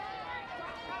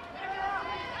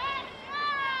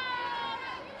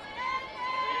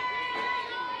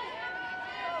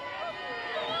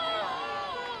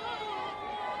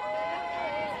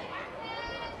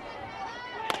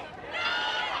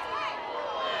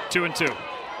 Two and 2.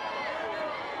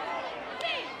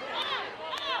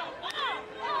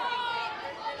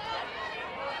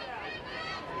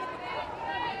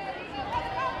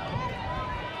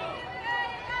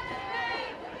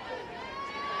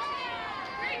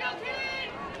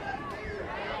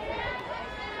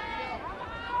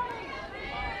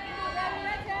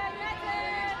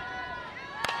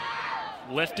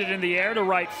 Lifted in the air to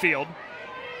right field.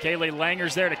 Kaylee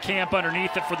Langer's there to camp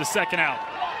underneath it for the second out.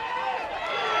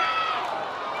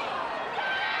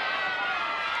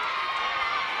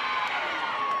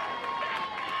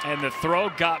 And the throw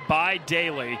got by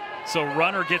Daly, so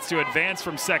runner gets to advance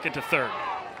from second to third.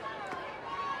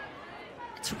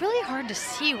 It's really hard to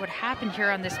see what happened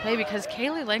here on this play because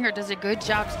Kaylee Langer does a good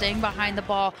job staying behind the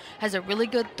ball, has a really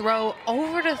good throw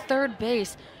over to third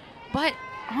base, but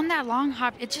on that long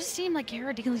hop, it just seemed like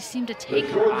Kara Daly seemed to take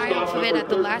her eye off of it at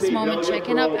the last moment,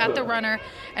 checking up at the runner,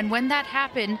 and when that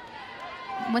happened,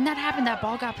 that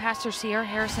ball got past her. Sierra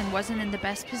Harrison wasn't in the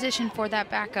best position for that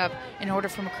backup in order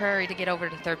for McCrary to get over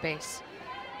to third base.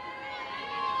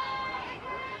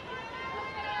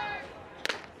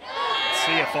 Let's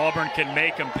see if Auburn can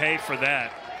make them pay for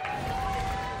that.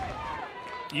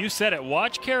 You said it.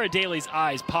 Watch Kara Daly's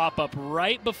eyes pop up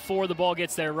right before the ball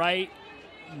gets there, right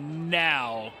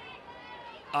now.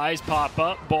 Eyes pop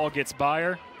up, ball gets by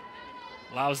her,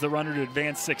 allows the runner to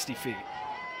advance 60 feet.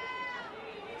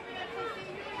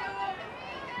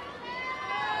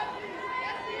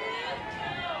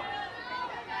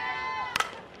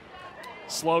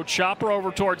 Slow chopper over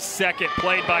towards second,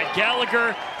 played by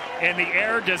Gallagher, and the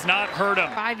air does not hurt him.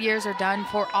 5 years are done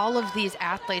for all of these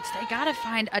athletes. They got to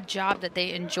find a job that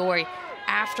they enjoy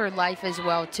after life as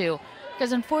well, too.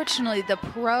 Because unfortunately, the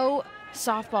pro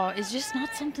softball is just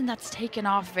not something that's taken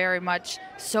off very much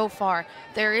so far.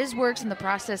 There is works in the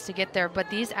process to get there, but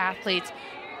these athletes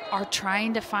are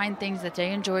trying to find things that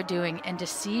they enjoy doing, and to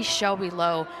see Shelby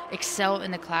Lowe excel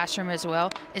in the classroom as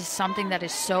well is something that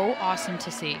is so awesome to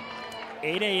see.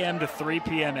 8 a.m. to 3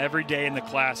 p.m. every day in the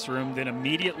classroom, then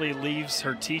immediately leaves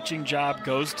her teaching job,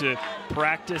 goes to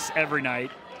practice every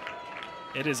night.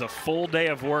 It is a full day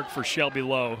of work for Shelby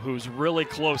Lowe, who's really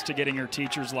close to getting her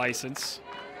teacher's license.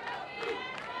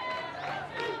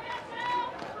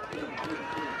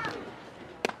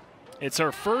 It's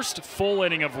her first full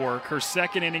inning of work. Her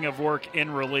second inning of work in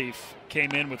relief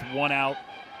came in with 1 out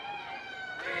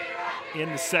in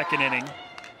the second inning.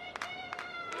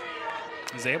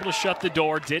 Was able to shut the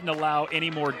door, didn't allow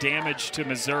any more damage to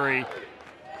Missouri,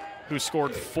 who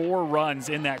scored 4 runs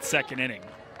in that second inning.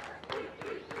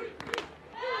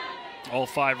 All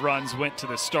 5 runs went to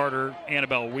the starter,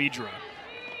 Annabelle Wedra.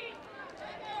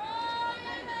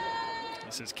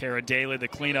 This is Kara Daly, the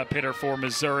cleanup hitter for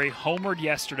Missouri. Homered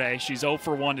yesterday. She's 0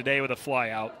 for 1 today with a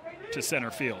flyout to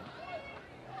center field.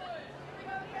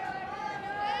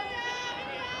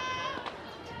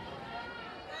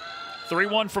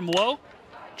 "3-1 from Lowe.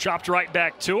 Chopped right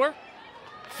back to her.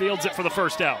 Fields it for the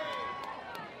first out.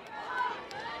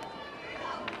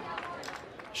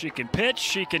 She can pitch,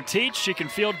 she can teach, she can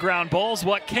field ground balls.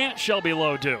 What can't Shelby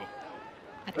Lowe do?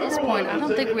 At this point, I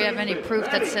don't think we have any proof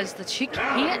that says that she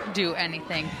can't do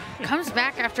anything. Comes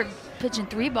back after pitching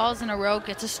 3 balls in a row,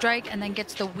 gets a strike, and then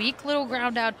gets the weak little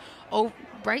ground out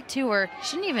right to her.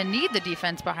 She didn't even need the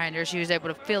defense behind her. She was able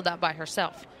to field out by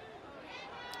herself.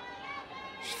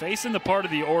 She's facing the part of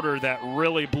the order that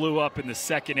really blew up in the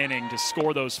second inning to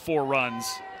score those 4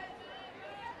 runs.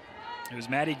 It was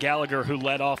Maddie Gallagher who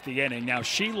led off the inning. Now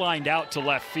she lined out to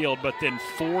left field, but then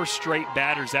 4 straight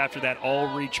batters after that all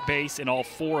reached base, and all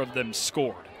 4 of them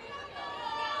scored.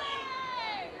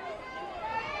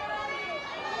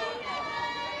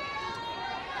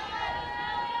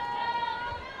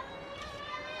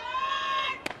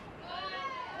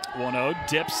 "1-0,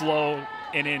 dips low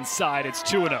and inside. It's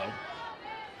 2-0.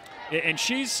 And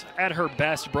she's at her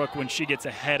best, Brooke, when she gets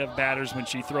ahead of batters, when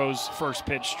she throws first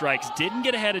pitch strikes. Didn't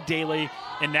get ahead of Daly,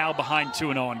 and now behind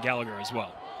 2-0 on Gallagher as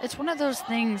well. It's one of those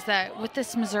things that with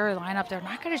this Missouri lineup, they're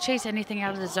not going to chase anything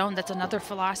out of the zone. That's another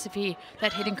philosophy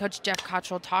that hitting coach Jeff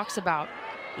Cottrell talks about.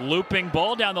 Looping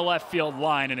ball down the left field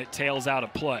line, and it tails out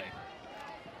of play.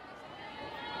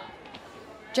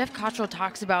 Jeff Cottrell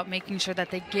talks about making sure that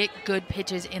they get good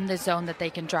pitches in the zone that they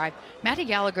can drive. Maddie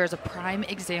Gallagher is a prime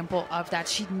example of that.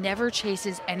 She never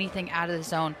chases anything out of the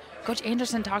zone. Coach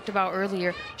Anderson talked about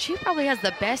earlier, she probably has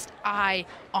the best eye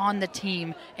on the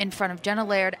team in front of Jenna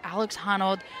Laird, Alex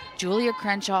Honnold, Julia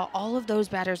Crenshaw, all of those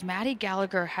batters. Maddie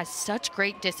Gallagher has such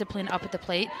great discipline up at the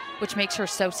plate, which makes her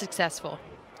so successful.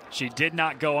 She did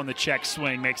not go on the check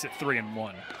swing, makes it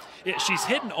 3-1. She's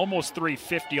hitting almost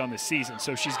 350 on the season,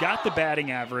 so she's got the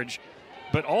batting average,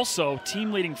 but also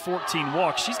team leading 14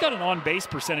 walks. She's got an on-base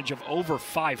percentage of over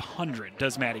 500,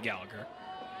 does Maddie Gallagher.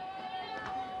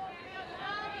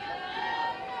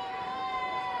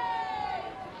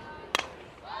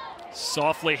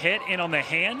 Softly hit in on the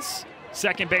hands.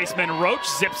 Second baseman Roach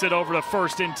zips it over to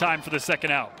first in time for the second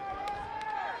out.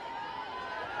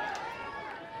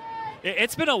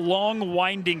 It's been a long,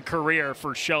 winding career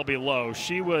for Shelby Lowe.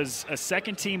 She was a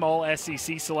second-team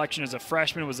All-SEC selection as a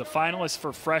freshman, was a finalist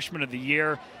for Freshman of the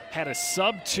Year, had a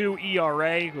sub-2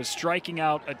 ERA, was striking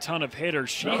out a ton of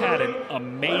hitters. She had an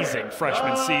amazing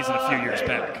freshman season a few years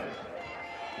back.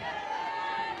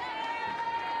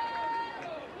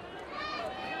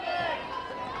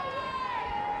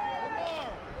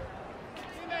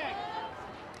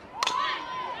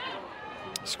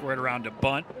 Squared around to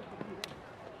bunt.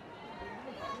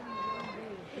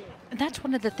 That's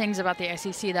one of the things about the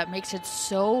SEC that makes it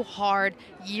so hard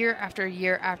year after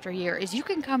year after year is you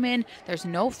can come in, there's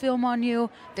no film on you,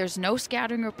 there's no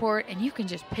scouting report, and you can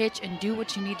just pitch and do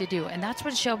what you need to do. And that's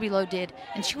what Shelby Lowe did,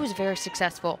 and she was very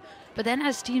successful. But then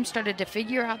as teams started to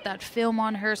figure out that film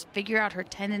on her, figure out her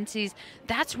tendencies,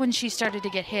 that's when she started to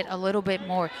get hit a little bit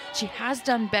more. She has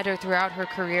done better throughout her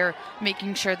career,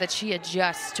 making sure that she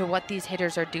adjusts to what these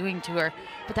hitters are doing to her.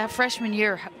 But that freshman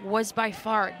year was by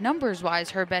far,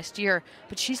 numbers-wise, her best year.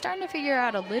 But she's starting to figure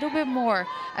out a little bit more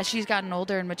as she's gotten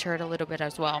older and matured a little bit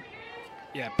as well.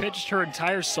 Yeah, pitched her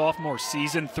entire sophomore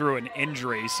season through an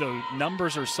injury, so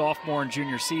numbers her sophomore and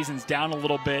junior seasons down a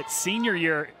little bit. Senior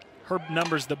year, her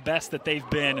numbers the best that they've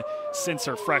been since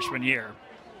her freshman year.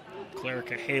 Claire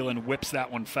Cahalan whips that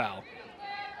one foul.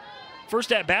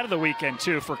 First at bat of the weekend,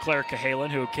 too, for Claire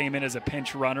Cahalan, who came in as a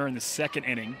pinch runner in the second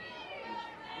inning.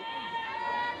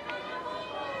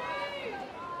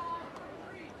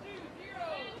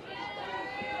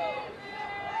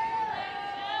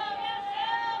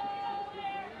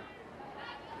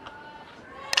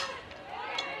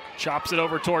 Chops it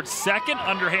over towards second.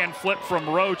 Underhand flip from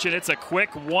Roach, and it's a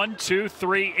quick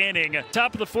 1-2-3 inning.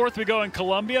 Top of the fourth, we go in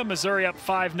Columbia. Missouri up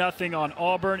 5-0 on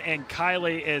Auburn, and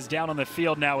Kylie is down on the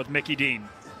field now with Mickey Dean.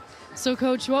 So,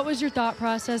 Coach, what was your thought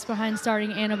process behind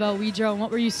starting Annabelle Wedro, and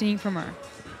what were you seeing from her?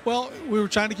 Well, we were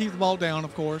trying to keep the ball down,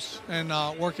 of course, and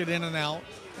work it in and out.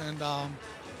 And,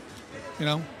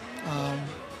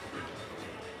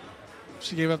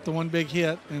 she gave up the one big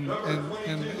hit, and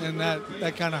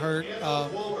that kind of hurt.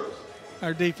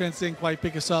 Our defense didn't quite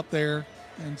pick us up there,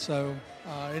 and so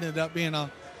it ended up being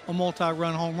a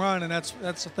multi-run home run, and that's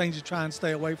the things you try and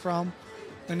stay away from.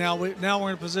 And now we're in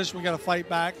a position we got to fight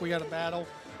back. We got to battle.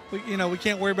 We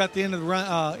can't worry about the end of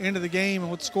the end of the game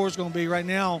and what the score is going to be. Right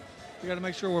now, we got to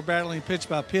make sure we're battling pitch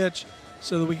by pitch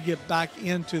so that we can get back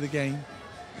into the game.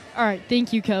 All right,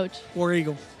 thank you, Coach. War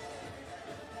Eagle.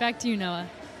 Back to you, Noah.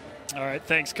 All right,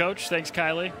 thanks, Coach. Thanks,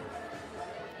 Kylie.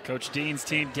 Coach Dean's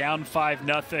team down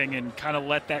 5-0 and kind of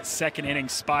let that second inning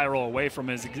spiral away from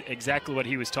his exactly what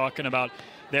he was talking about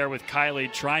there with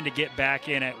Kylie, trying to get back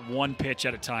in at one pitch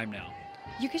at a time now.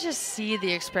 You could just see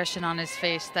the expression on his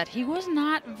face that he was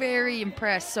not very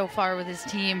impressed so far with his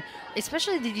team,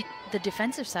 especially the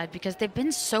defensive side, because they've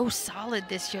been so solid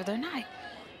this year. They're not,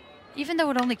 even though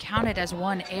it only counted as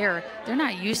one error, they're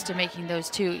not used to making those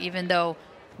two, even though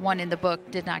one in the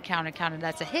book did not count and counted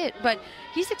as a hit. But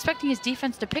he's expecting his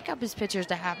defense to pick up his pitchers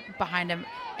to have behind him.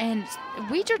 And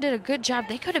Wedro did a good job.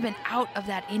 They could have been out of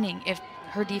that inning if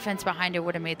her defense behind her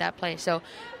would have made that play. So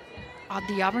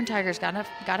the Auburn Tigers got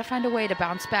to find a way to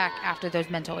bounce back after those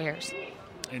mental errors.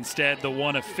 Instead, the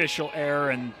one official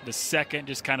error and the second,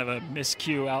 just kind of a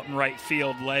miscue out in right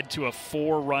field, led to a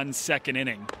 4-run second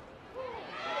inning.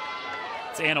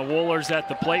 It's Anna Wohlers at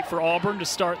the plate for Auburn to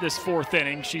start this fourth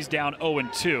inning. She's down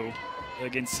 0-2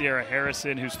 against Sierra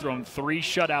Harrison, who's thrown 3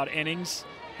 shutout innings,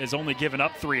 has only given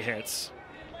up 3 hits.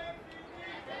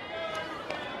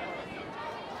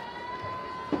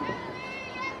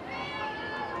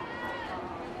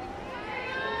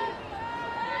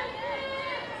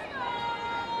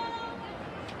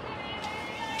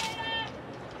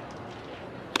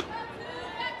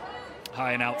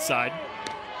 High and outside.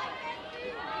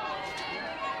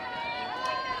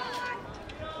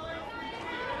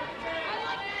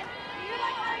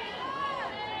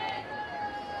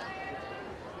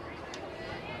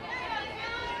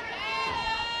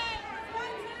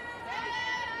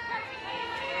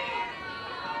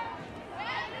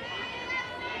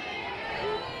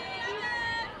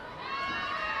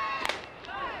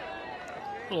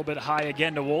 little bit high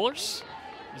again to Wohlers.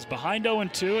 He's behind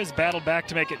 0-2, has battled back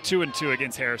to make it 2-2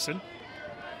 against Harrison.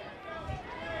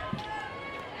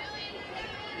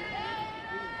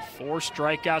 4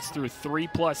 strikeouts through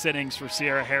 3+ innings for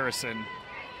Sierra Harrison.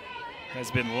 Has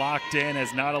been locked in,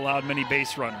 has not allowed many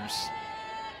base runners.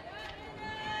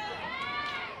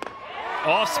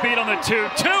 Off speed on the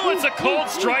 2-2, it's a cold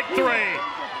strike 3.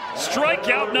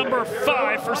 Strikeout number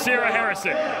 5 for Sierra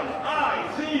Harrison.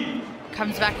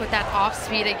 Comes back with that off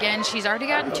speed again. She's already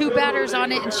gotten 2 batters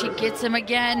on it, and she gets him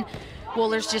again.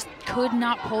 Wohlers just could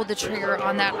not pull the trigger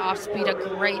on that off speed. A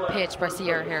great pitch by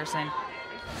Sierra Harrison.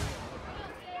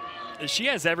 She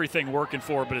has everything working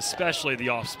for her, but especially the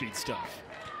off speed stuff.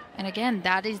 And again,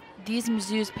 that is these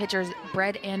Mizzou's pitchers'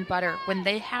 bread and butter. When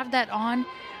they have that on,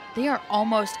 they are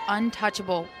almost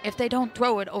untouchable if they don't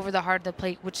throw it over the heart of the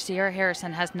plate, which Sierra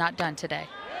Harrison has not done today.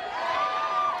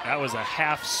 That was a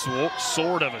half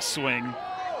sword of a swing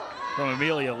from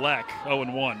Amelia Leck,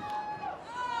 0-1.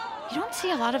 You don't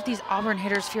see a lot of these Auburn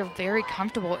hitters feel very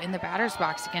comfortable in the batter's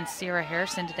box against Sierra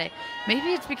Harrison today.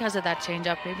 Maybe it's because of that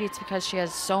changeup. Maybe it's because she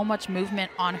has so much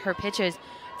movement on her pitches.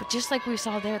 But just like we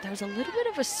saw there was a little bit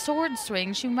of a sword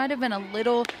swing. She might have been a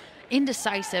little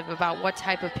indecisive about what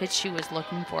type of pitch she was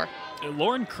looking for.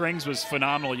 Lauren Krings was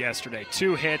phenomenal yesterday.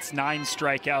 2 hits, 9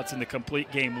 strikeouts in the complete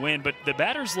game win. But the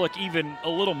batters look even a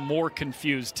little more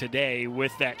confused today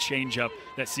with that changeup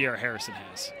that Sierra Harrison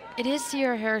has. It is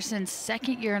Sierra Harrison's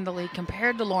 2nd year in the league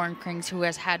compared to Lauren Krings, who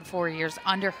has had 4 years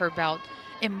under her belt.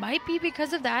 It might be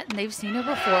because of that, and they've seen her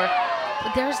before,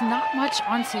 but there's not much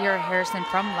on Sierra Harrison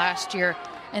from last year.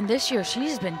 And this year,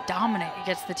 she's been dominant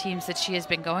against the teams that she has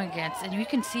been going against. And you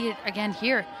can see it again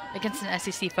here against an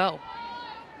SEC foe.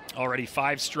 Already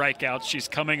 5 strikeouts. She's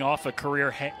coming off a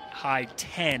career high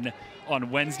 10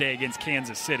 on Wednesday against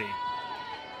Kansas City.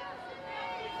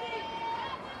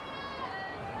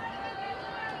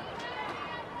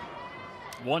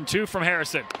 One-two from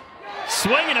Harrison.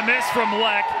 Swing and a miss from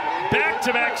Leck.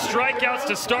 Back-to-back strikeouts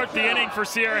to start the inning for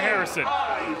Sierra Harrison.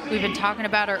 We've been talking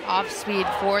about her off speed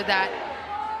for that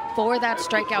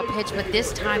strikeout pitch, but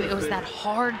this time it was that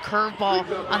hard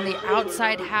curveball on the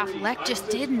outside half. Leck just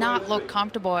did not look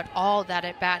comfortable at all that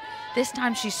at bat. This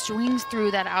time she swings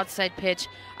through that outside pitch.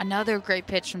 Another great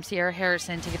pitch from Sierra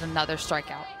Harrison to get another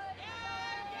strikeout.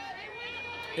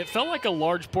 It felt like a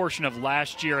large portion of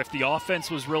last year. If the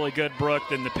offense was really good, Brooke,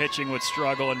 then the pitching would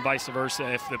struggle, and vice versa.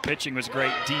 If the pitching was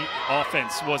great, deep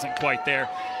offense wasn't quite there.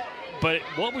 But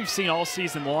what we've seen all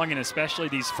season long, and especially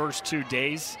these first 2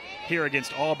 days here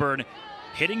against Auburn,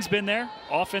 hitting's been there,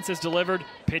 offense has delivered,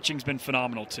 pitching's been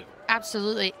phenomenal too.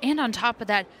 Absolutely. And on top of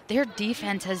that, their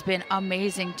defense has been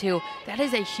amazing too. That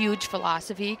is a huge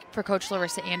philosophy for Coach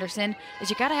Larissa Anderson, is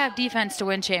you got to have defense to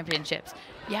win championships.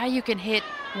 Yeah, you can hit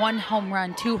 1 home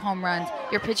run, 2 home runs.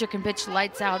 Your pitcher can pitch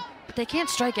lights out, but they can't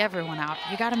strike everyone out.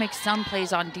 You got to make some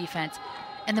plays on defense.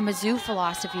 And the Mizzou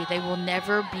philosophy, they will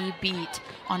never be beat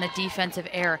on a defensive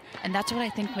error. And that's what I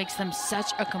think makes them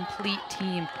such a complete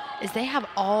team, is they have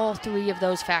all 3 of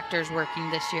those factors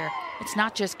working this year. It's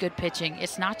not just good pitching.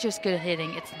 It's not just good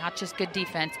hitting. It's not just good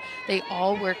defense. They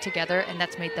all work together, and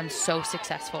that's made them so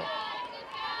successful.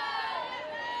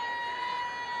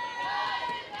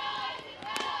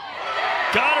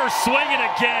 Got her swinging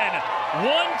again.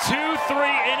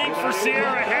 1-2-3 inning for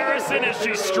Sierra Harrison as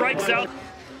she strikes out.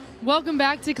 Welcome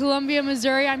back to Columbia,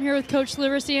 Missouri. I'm here with Coach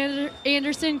Larissa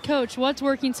Anderson. Coach, what's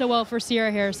working so well for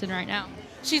Sierra Harrison right now?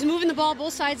 She's moving the ball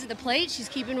both sides of the plate. She's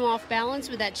keeping them off balance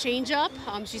with that changeup.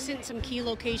 She's hitting some key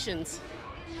locations.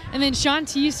 And then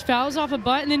Shantice fouls off a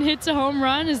bunt and then hits a home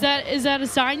run. Is that a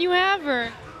sign you have,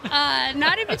 or?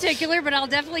 Not in particular, but I'll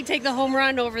definitely take the home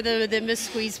run over the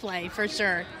missed squeeze play for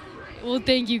sure. Well,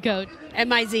 thank you, Coach.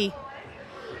 MIZ.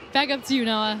 Back up to you,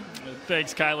 Noah.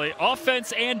 Thanks, Kylie.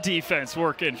 Offense and defense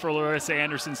working for Larissa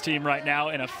Anderson's team right now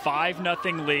in a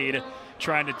 5-0 lead,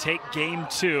 trying to take Game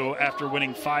 2 after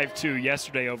winning 5-2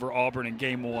 yesterday over Auburn in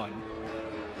Game 1.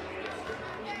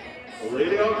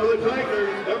 Leading off for the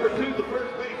Tigers, number 2, the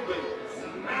first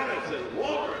baseman, Madison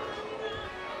Walker.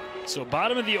 So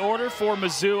bottom of the order for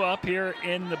Mizzou up here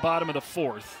in the bottom of the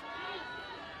 4th.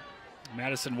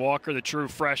 Madison Walker, the true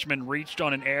freshman, reached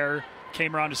on an error,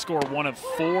 came around to score 1 of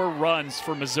 4 runs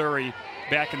for Missouri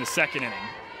back in the 2nd inning.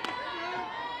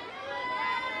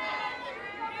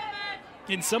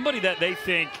 And somebody that they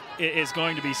think is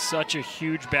going to be such a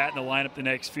huge bat in the lineup the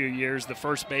next few years, the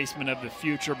first baseman of the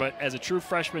future, but as a true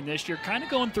freshman this year, kind of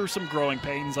going through some growing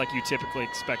pains like you typically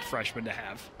expect freshmen to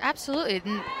have. Absolutely.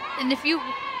 And if you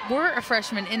were a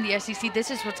freshman in the SEC,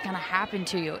 this is what's going to happen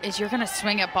to you, is you're going to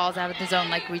swing at balls out of the zone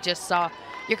like we just saw.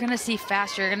 You're going to see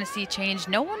faster. You're going to see change.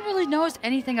 No one really knows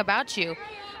anything about you.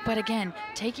 But again,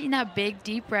 taking that big,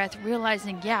 deep breath,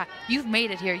 realizing, yeah, you've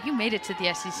made it here. You made it to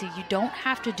the SEC. You don't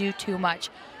have to do too much.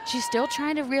 She's still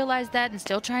trying to realize that and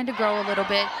still trying to grow a little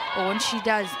bit. But when she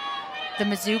does, the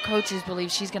Mizzou coaches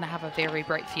believe she's going to have a very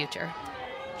bright future.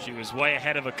 She was way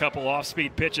ahead of a couple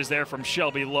off-speed pitches there from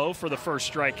Shelby Lowe for the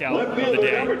first strikeout of the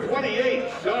day. Number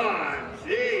 28, Sean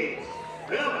G.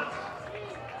 Phillips.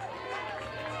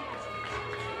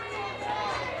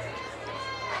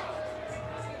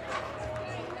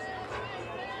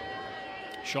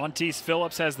 Shantice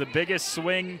Phillips has the biggest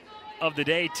swing of the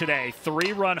day today.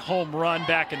 3-run home run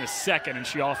back in the second, and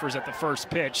she offers at the first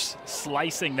pitch,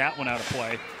 slicing that one out of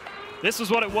play. This was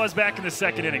what it was back in the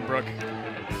second inning, Brooke.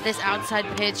 This outside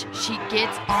pitch, she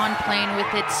gets on plane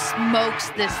with it,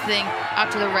 smokes this thing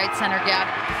out to the right center gap.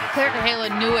 Claire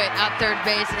Cahala knew it at third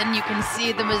base, and you can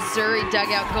see the Missouri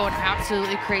dugout going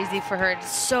absolutely crazy for her. It's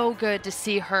so good to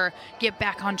see her get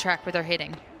back on track with her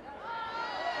hitting.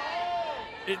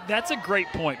 That's a great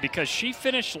point because she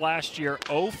finished last year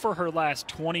 0 for her last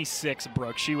 26,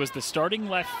 Brooke. She was the starting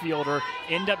left fielder,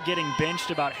 ended up getting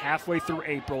benched about halfway through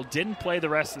April, didn't play the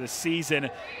rest of the season,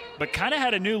 but kind of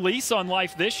had a new lease on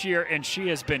life this year, and she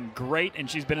has been great, and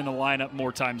she's been in the lineup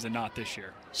more times than not this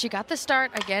year. She got the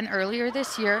start again earlier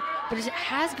this year, but it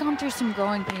has gone through some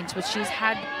growing pains, but she's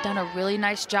done a really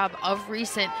nice job of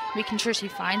recent, making sure she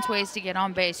finds ways to get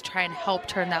on base, try and help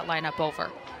turn that lineup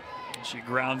over. She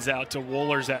grounds out to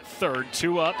Wohlers at third.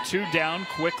 2 up, 2 down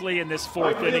quickly in this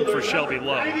fourth inning for Shelby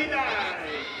Lowe. 99,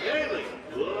 Haley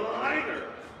Liner.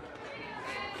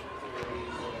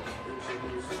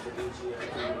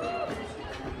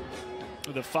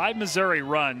 The 5 Missouri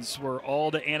runs were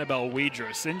all to Annabelle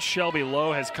Weidra. Since Shelby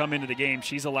Lowe has come into the game,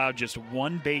 she's allowed just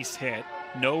 1 base hit,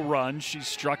 no runs. She's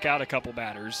struck out a couple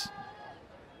batters.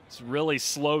 It's really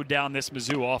slowed down this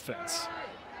Mizzou offense.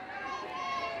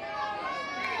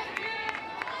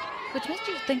 Which makes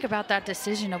you think about that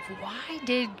decision of why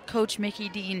did Coach Mickey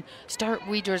Dean start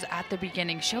Weiders at the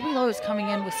beginning? Shelby Lowe is coming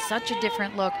in with such a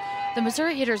different look. The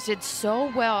Missouri hitters did so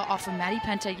well off of Maddie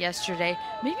Penta yesterday.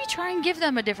 Maybe try and give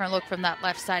them a different look from that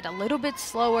left side. A little bit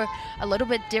slower, a little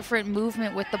bit different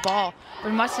movement with the ball.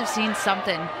 We must have seen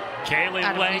something. Kaylee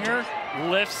Langer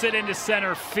lifts it into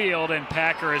center field, and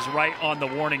Packer is right on the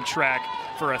warning track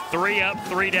for a 3-up,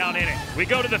 3-down inning. We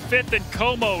go to the 5th in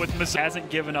Como with Missouri.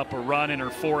 Hasn't given up a run in her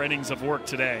 4 innings of work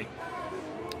today.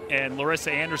 And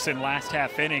Larissa Anderson last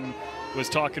half inning was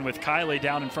talking with Kylie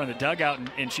down in front of the dugout,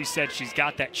 and she said she's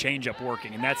got that changeup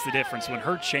working, and that's the difference. When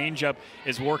her changeup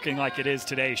is working like it is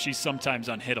today, she's sometimes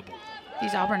unhittable.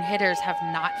 These Auburn hitters have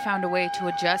not found a way to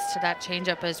adjust to that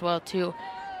changeup as well, too.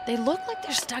 They look like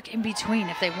they're stuck in between.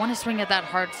 If they want to swing at that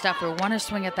hard stuff or want to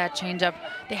swing at that changeup,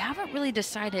 they haven't really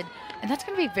decided. And that's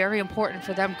going to be very important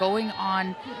for them going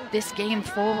on this game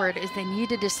forward, is they need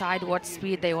to decide what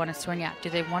speed they want to swing at.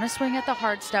 Do they want to swing at the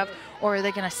hard stuff, or are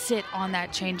they going to sit on that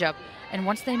changeup? And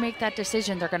once they make that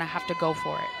decision, they're going to have to go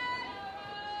for it.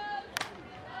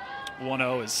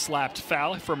 1-0 is slapped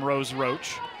foul from Rose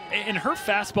Roach. And her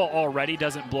fastball already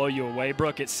doesn't blow you away,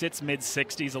 Brooke. It sits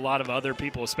mid-60s. A lot of other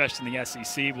people, especially in the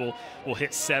SEC, will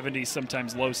hit 70s,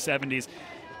 sometimes low 70s.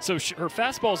 So her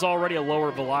fastball is already a lower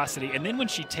velocity. And then when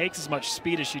she takes as much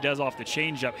speed as she does off the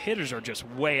changeup, hitters are just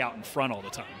way out in front all the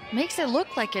time. Makes it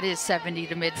look like it is 70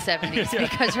 to mid-70s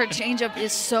because her changeup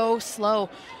is so slow.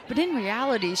 But in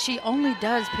reality, she only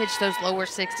does pitch those lower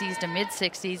 60s to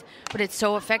mid-60s, but it's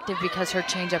so effective because her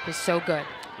changeup is so good.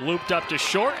 Looped up to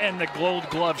short, and the Gold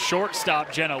Glove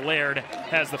shortstop, Jenna Laird,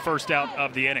 has the first out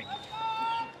of the inning.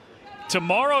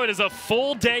 Tomorrow it is a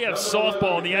full day of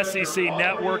softball on the SEC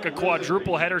Network, a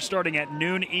quadruple header starting at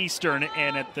noon Eastern,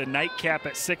 and at the nightcap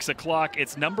at 6 o'clock,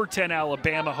 it's number 10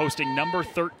 Alabama hosting number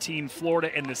 13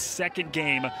 Florida in the second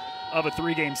game of a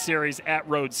 3-game series at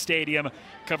Rhodes Stadium.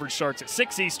 Coverage starts at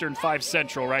 6 Eastern, 5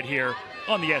 Central, right here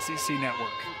on the SEC Network.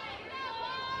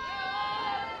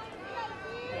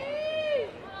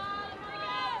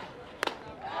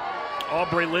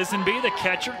 Aubrey Lisenby, the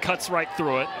catcher, cuts right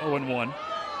through it, 0-1.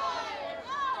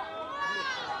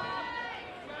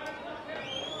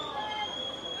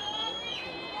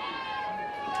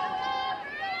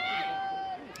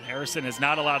 Harrison has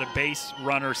not allowed a base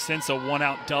runner since a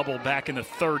 1-out double back in the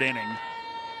 3rd inning.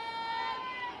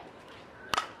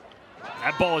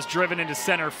 That ball is driven into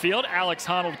center field. Alex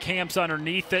Honnold camps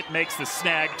underneath it, makes the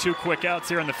snag. 2 quick outs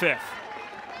here in the 5th.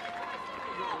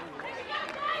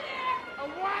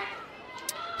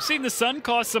 Seen the sun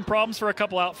cause some problems for a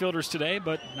couple outfielders today,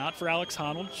 but not for Alex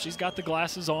Honnold. She's got the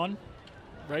glasses on,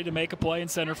 ready to make a play in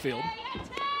center field.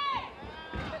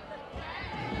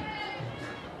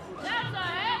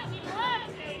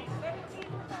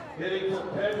 Hitting for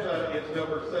Penta is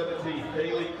number 17,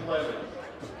 Haley Clemens.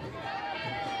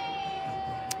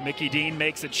 Mickey Dean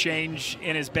makes a change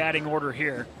in his batting order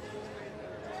here.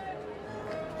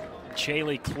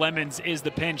 Haley Clemens is the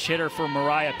pinch hitter for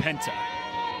Mariah Penta.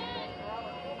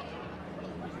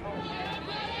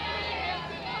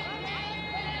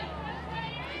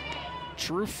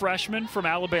 True freshman from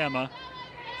Alabama.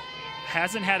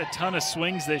 Hasn't had a ton of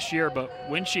swings this year, but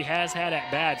when she has had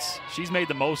at-bats, she's made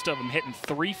the most of them, hitting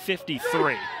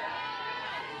 .353.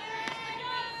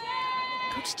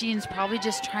 Coach Dean's probably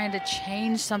just trying to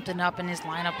change something up in his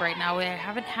lineup right now. They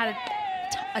haven't had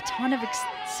a ton of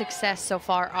success so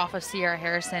far off of Sierra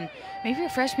Harrison. Maybe a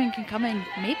freshman can come in,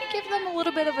 maybe give them a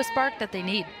little bit of a spark that they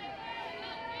need.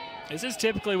 This is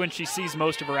typically when she sees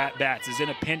most of her at-bats, is in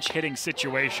a pinch hitting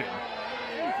situation.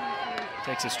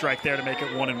 Takes a strike there to make it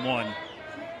 1-1.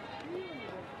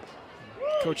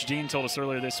 Coach Dean told us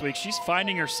earlier this week she's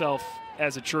finding herself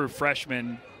as a true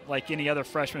freshman like any other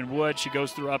freshman would. She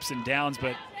goes through ups and downs,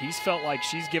 but he's felt like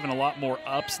she's given a lot more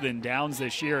ups than downs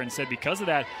this year and said because of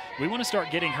that, we want to start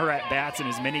getting her at bats in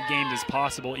as many games as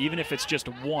possible, even if it's just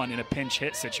one in a pinch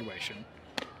hit situation.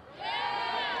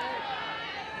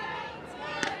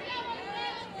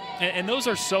 And those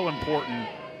are so important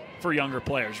for younger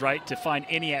players, right? To find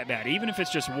any at-bat. Even if it's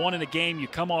just one in a game, you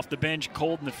come off the bench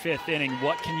cold in the 5th inning,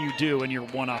 what can you do in your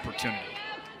one opportunity?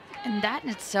 And that in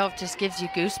itself just gives you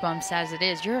goosebumps as it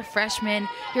is. You're a freshman,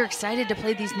 you're excited to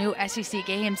play these new SEC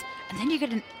games, and then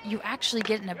you actually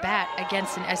get an at-bat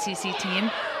against an SEC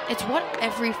team. It's what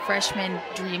every freshman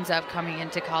dreams of coming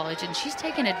into college, and she's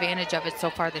taken advantage of it so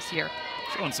far this year.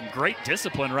 Showing some great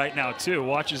discipline right now, too.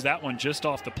 Watches that one just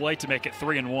off the plate to make it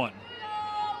 3-1.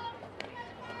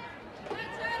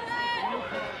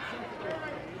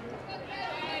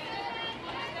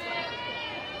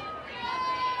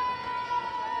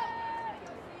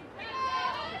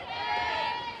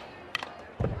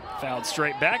 Fouled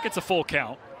straight back. It's a full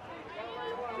count.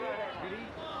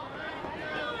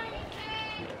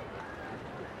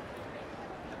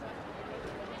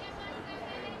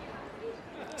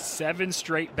 Seven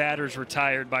straight batters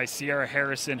retired by Sierra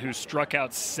Harrison, who struck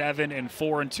out 7 in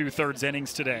 4 2/3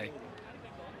 innings today.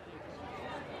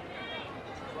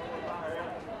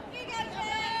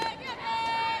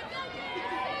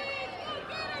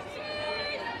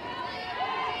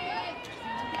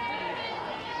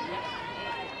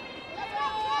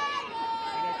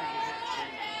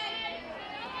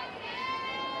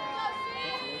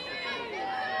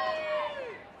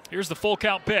 Here's the full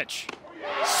count pitch.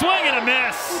 Swing and a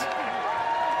miss.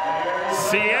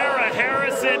 Sierra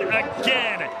Harrison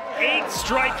again. 8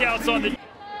 strikeouts on the.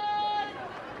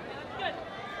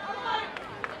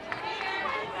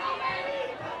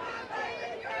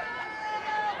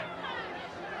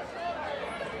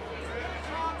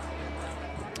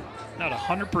 Not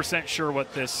 100% sure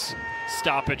what this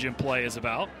stoppage in play is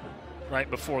about right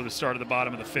before the start of the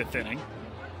bottom of the 5th inning.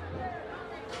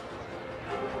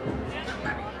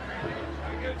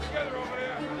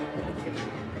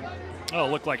 Oh,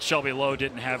 it looked like Shelby Lowe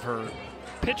didn't have her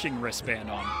pitching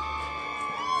wristband on.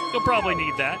 You'll probably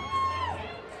need that.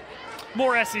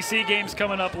 More SEC games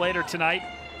coming up later tonight.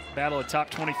 Battle of top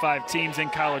 25 teams in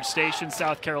College Station,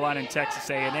 South Carolina and Texas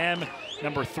A&M.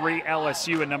 Number 3,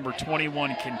 LSU, and number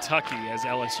 21, Kentucky, as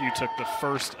LSU took the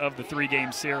first of the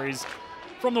 3-game series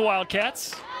from the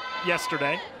Wildcats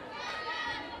yesterday.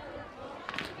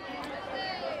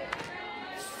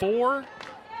 4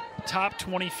 top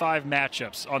 25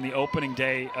 matchups on the opening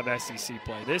day of SEC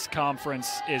play. This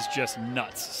conference is just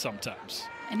nuts sometimes.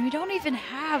 And we don't even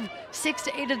have 6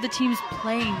 to 8 of the teams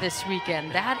playing this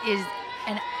weekend. That is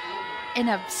an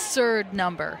absurd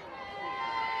number.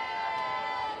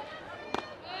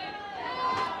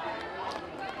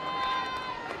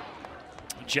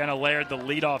 Jenna Laird, the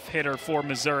leadoff hitter for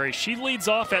Missouri. She leads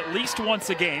off at least once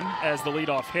a game as the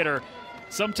leadoff hitter.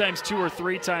 Sometimes 2 or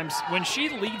 3 times. When she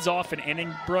leads off an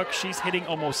inning, Brooke, she's hitting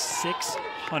almost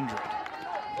 600.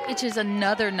 Which is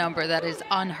another number that is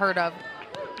unheard of.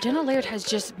 Jenna Laird has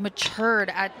just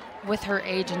matured with her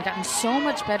age and gotten so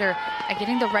much better at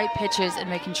getting the right pitches and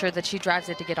making sure that she drives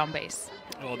it to get on base.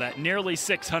 Well, that nearly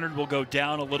 600 will go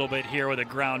down a little bit here with a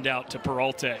ground out to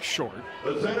Peralta at short.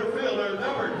 The center fielder,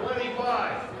 number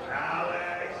 25,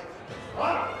 Alex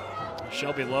Otto.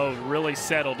 Shelby Lowe really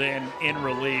settled in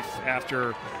relief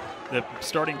after the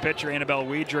starting pitcher, Annabelle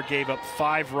Weidrer, gave up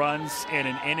 5 runs in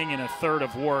an inning and a third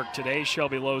of work. Today,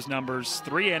 Shelby Lowe's numbers,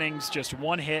 3 innings, just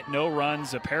 1 hit, no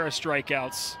runs, a pair of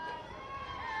strikeouts.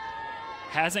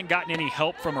 Hasn't gotten any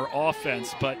help from her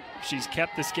offense, but she's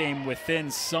kept this game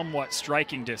within somewhat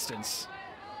striking distance.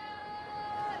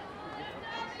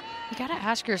 You got to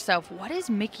ask yourself, what is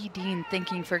Mickey Dean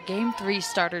thinking for Game 3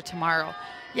 starter tomorrow?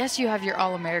 Yes, you have your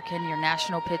All-American, your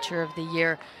National Pitcher of the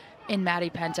Year in Maddie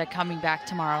Penta coming back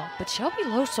tomorrow, but Shelby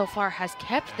Lowe so far has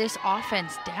kept this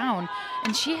offense down,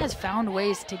 and she has found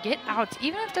ways to get outs,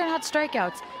 even if they're not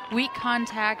strikeouts, weak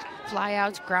contact,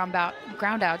 flyouts,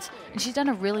 ground outs, and she's done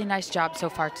a really nice job so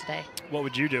far today. What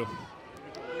would you do?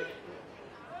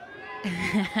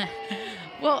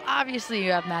 Well, obviously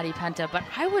you have Maddie Penta, but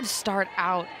I would start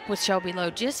out with Shelby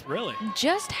Lowe. Just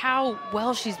how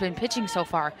well she's been pitching so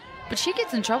far. But she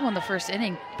gets in trouble in the first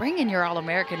inning. Bring in your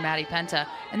All-American Maddie Penta.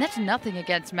 And that's nothing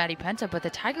against Maddie Penta, but the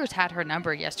Tigers had her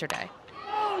number yesterday.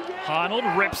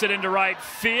 Honnold rips it into right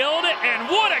field, and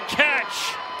what a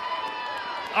catch!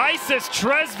 Isis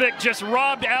Tresvik just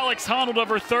robbed Alex Honnold of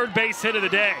her third base hit of the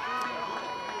day.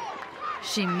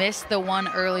 She missed the one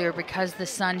earlier because the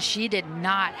sun. She did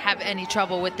not have any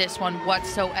trouble with this one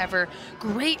whatsoever.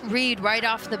 Great read right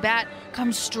off the bat.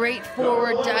 Comes straight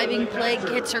forward, diving play,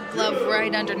 gets her glove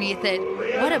right underneath it.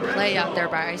 What a play out there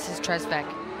by Isis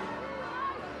Tresvik.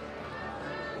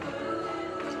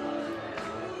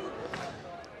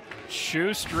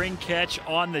 Shoestring catch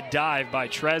on the dive by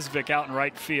Tresvik out in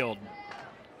right field.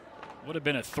 Would have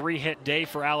been a 3-hit day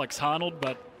for Alex Honnold,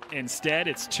 but instead,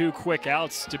 it's 2 quick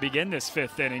outs to begin this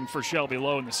 5th inning for Shelby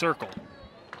Lowe in the circle.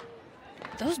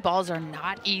 Those balls are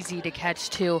not easy to catch,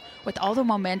 too. With all the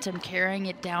momentum carrying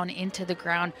it down into the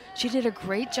ground, she did a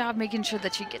great job making sure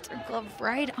that she gets her glove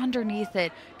right underneath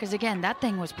it. Because, again, that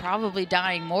thing was probably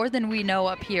dying more than we know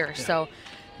up here. Yeah. So,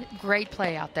 great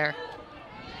play out there.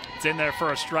 It's in there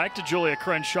for a strike to Julia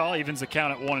Crenshaw. Evens the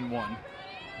count at 1-1.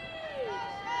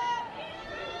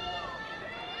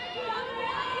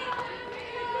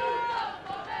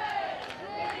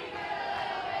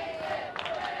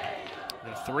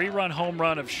 The 3-run home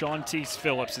run of Shauntice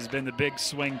Phillips has been the big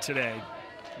swing today.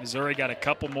 Missouri got a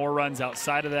couple more runs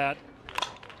outside of that.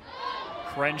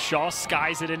 Crenshaw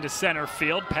skies it into center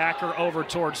field. Packer over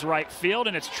towards right field,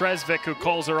 and it's Tresvik who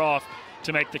calls her off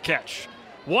to make the catch.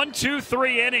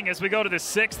 1-2-3 inning as we go to the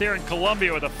 6th here in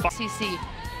Columbia with a CC.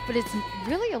 But it's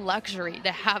really a luxury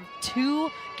to have 2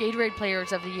 Gatorade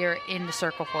Players of the Year in the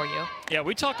circle for you. Yeah,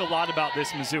 we talk a lot about this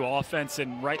Mizzou offense,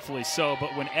 and rightfully so,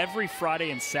 but when every Friday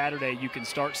and Saturday you can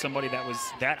start somebody that was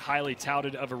that highly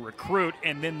touted of a recruit,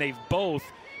 and then they've both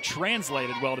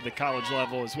translated well to the college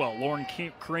level as well. Lauren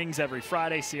Krings every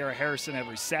Friday, Sierra Harrison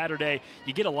every Saturday.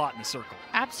 You get a lot in the circle.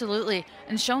 Absolutely.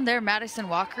 And shown there, Madison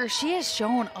Walker, she has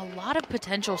shown a lot of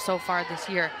potential so far this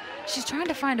year. She's trying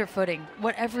to find her footing,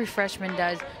 what every freshman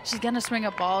does. She's going to swing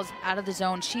up balls out of the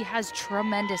zone. She has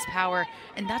tremendous power,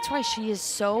 and that's why she is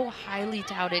so highly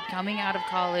touted coming out of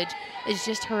college, is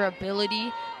just her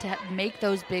ability to make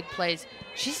those big plays.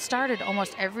 She's started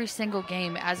almost every single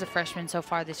game as a freshman so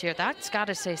far this year. That's got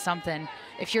to say something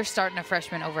if you're starting a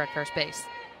freshman over at first base.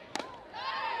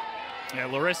 Yeah,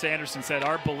 Larissa Anderson said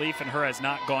our belief in her has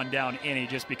not gone down any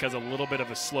just because a little bit of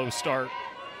a slow start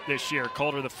this year.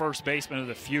 Called her the first baseman of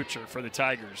the future for the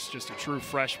Tigers. Just a true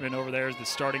freshman over there. The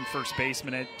starting first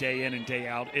baseman at day in and day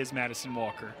out is Madison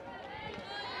Walker.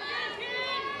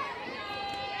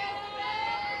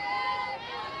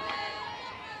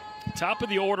 Top of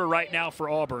the order right now for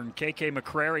Auburn. KK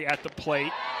McCrary at the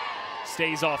plate.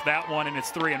 Stays off that one, and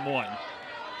it's 3-1.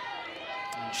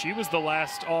 And she was the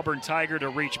last Auburn Tiger to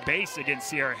reach base against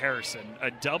Sierra Harrison. A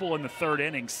double in the 3rd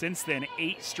inning. Since then,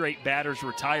 8 straight batters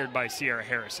retired by Sierra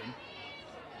Harrison.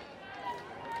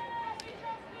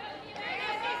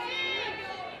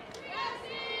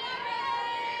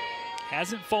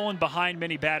 Hasn't fallen behind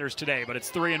many batters today, but it's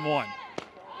 3-1.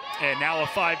 And now a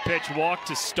 5-pitch walk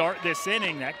to start this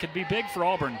inning. That could be big for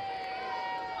Auburn.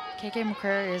 KK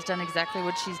McCrary has done exactly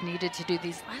what she's needed to do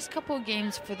these last couple of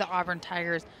games for the Auburn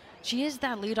Tigers. She is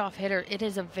that leadoff hitter. It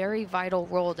is a very vital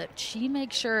role that she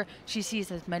makes sure she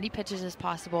sees as many pitches as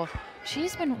possible.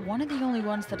 She's been one of the only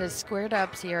ones that has squared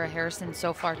up Sierra Harrison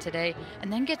so far today,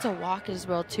 and then gets a walk as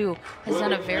well too. Has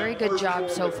done a very good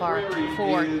job so far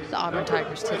for the Auburn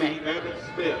Tigers today.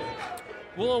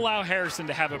 We'll allow Harrison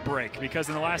to have a break because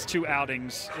in the last 2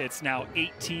 outings, it's now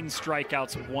 18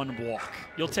 strikeouts, 1 walk.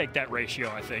 You'll take that ratio,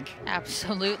 I think.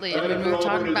 Absolutely. And when we were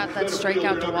talking about that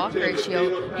strikeout to walk ratio,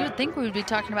 you would think we would be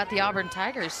talking about the Auburn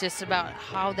Tigers, just about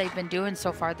how they've been doing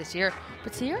so far this year.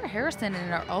 But Sierra Harrison, in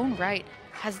her own right,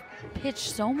 has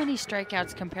pitched so many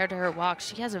strikeouts compared to her walks.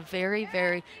 She has a very,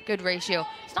 very good ratio.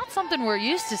 It's not something we're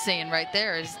used to seeing right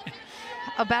there, is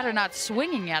a batter not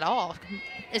swinging at all,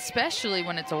 especially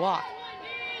when it's a walk.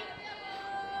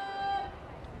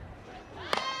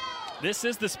 This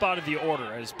is the spot of the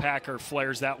order as Packer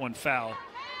flares that one foul.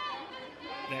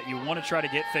 That you want to try to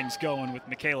get things going with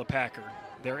Michaela Packer.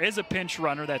 There is a pinch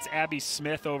runner. That's Abby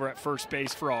Smith over at first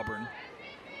base for Auburn.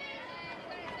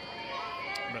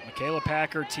 But Michaela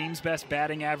Packer, team's best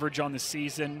batting average on the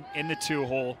season in the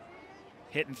 2-hole,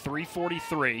 hitting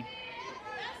 .343.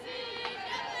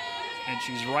 And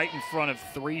she's right in front of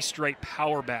 3 straight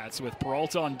power bats with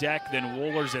Peralta on deck, then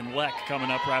Wohlers and Leck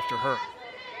coming up after her.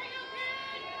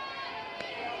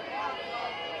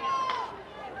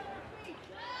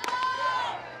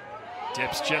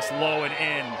 Dips just low and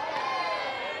in.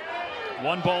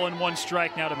 1 ball and 1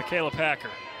 strike now to Michaela Packer.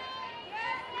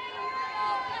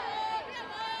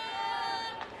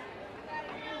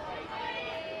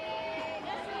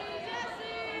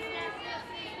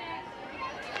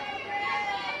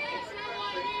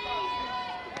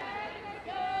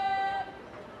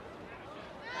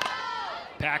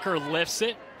 Packer lifts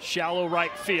it, shallow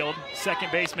right field.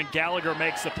 Second baseman Gallagher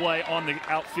makes the play on the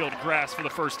outfield grass for the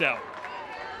first out.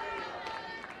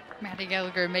 Maddie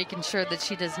Gallagher making sure that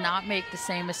she does not make the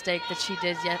same mistake that she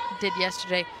did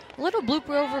yesterday. A little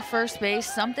blooper over first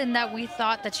base, something that we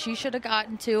thought that she should have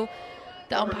gotten to.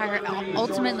 The umpire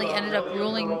ultimately ended up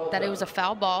ruling that it was a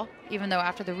foul ball, even though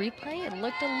after the replay it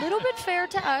looked a little bit fair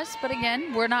to us. But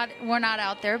again, we're not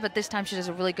out there. But this time she does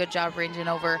a really good job ranging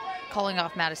over, calling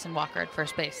off Madison Walker at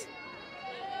first base.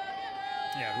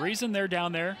 Yeah, reason they're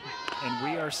down there, and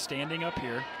we are standing up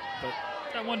here. But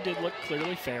that one did look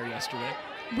clearly fair yesterday.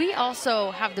 We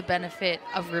also have the benefit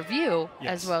of review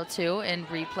as well too, and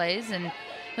replays, and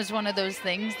it was one of those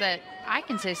things that I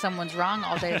can say someone's wrong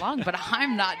all day long, but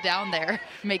I'm not down there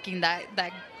making that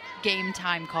game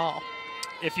time call.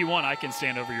 If you want, I can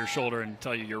stand over your shoulder and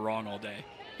tell you you're wrong all day.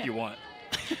 If you want.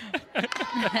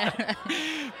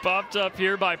 Popped up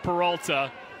here by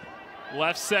Peralta.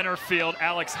 Left center field,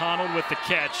 Alex Honnold with the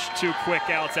catch. 2 quick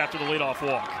outs after the leadoff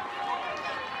walk.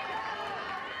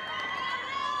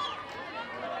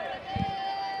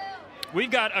 We've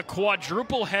got a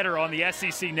quadruple header on the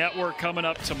SEC Network coming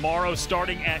up tomorrow,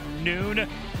 starting at noon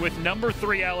with number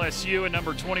 3 LSU and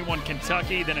number 21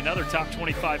 Kentucky. Then another top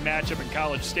 25 matchup in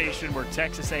College Station where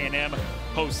Texas A&M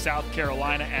hosts South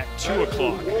Carolina at 2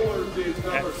 o'clock.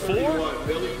 At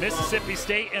 4, Mississippi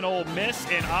State and Ole Miss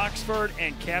in Oxford,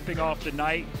 and capping off the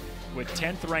night with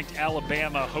 10th ranked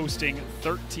Alabama hosting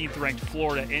 13th ranked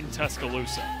Florida in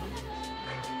Tuscaloosa.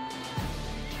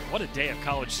 What a day of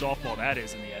college softball that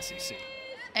is in the SEC.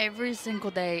 Every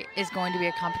single day is going to be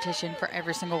a competition for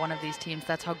every single one of these teams.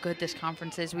 That's how good this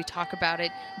conference is. We talk about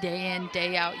it day in,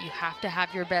 day out. You have to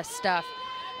have your best stuff.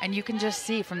 And you can just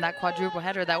see from that quadruple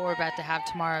header that we're about to have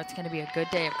tomorrow, it's going to be a good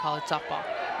day of college softball.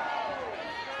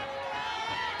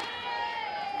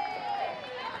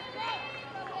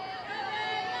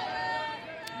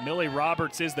 Millie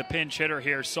Roberts is the pinch hitter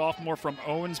here, sophomore from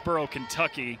Owensboro,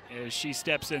 Kentucky, as she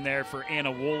steps in there for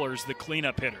Anna Wohlers, the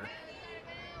cleanup hitter.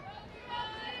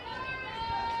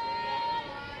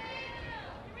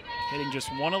 Hitting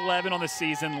just 111 on the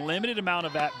season, limited amount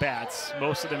of at-bats,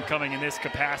 most of them coming in this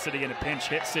capacity in a pinch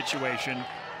hit situation.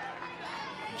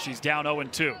 She's down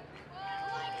 0-2.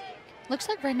 Looks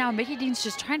like right now Mickey Dean's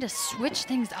just trying to switch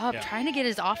things up, trying to get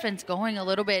his offense going a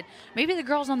little bit. Maybe the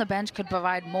girls on the bench could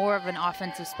provide more of an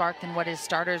offensive spark than what his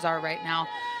starters are right now.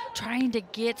 Trying to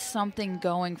get something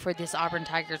going for this Auburn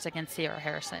Tigers against Sierra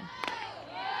Harrison.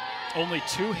 Only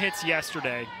 2 hits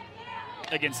yesterday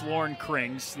against Lauren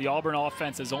Krings. The Auburn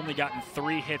offense has only gotten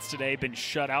 3 hits today, been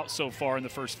shut out so far in the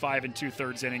first 5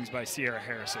 2/3 innings by Sierra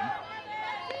Harrison.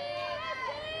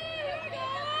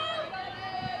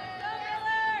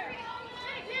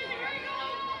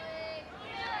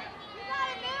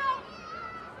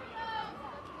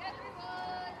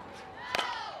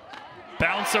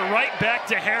 Bouncer right back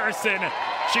to Harrison.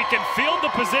 She can field the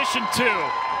position too.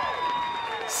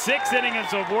 6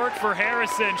 innings of work for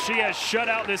Harrison. She has shut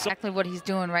out this. Exactly what he's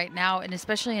doing right now, and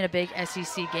especially in a big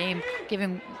SEC game,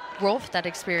 giving Rolf that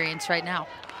experience right now.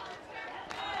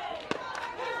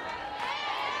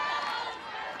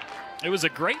 It was a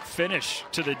great finish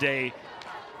to the day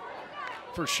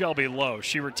for Shelby Lowe.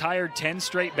 She retired 10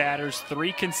 straight batters,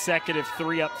 3 consecutive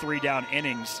 3-up, 3-down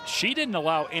innings. She didn't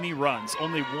allow any runs,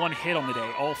 only 1 hit on the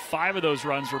day. All 5 of those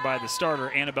runs were by the starter,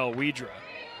 Annabelle Wedra.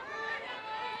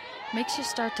 Makes you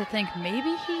start to think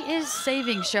maybe he is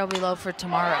saving Shelby Lowe for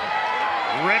tomorrow.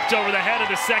 Ripped over the head of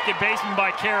the second baseman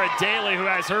by Kara Daly, who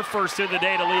has her first hit of the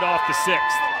day to lead off the 6th.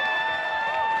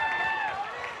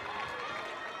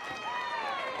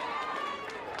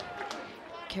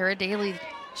 Kara Daly,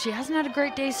 she hasn't had a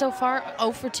great day so far,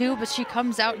 0 for 2, but she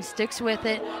comes out and sticks with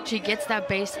it. She gets that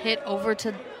base hit over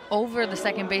the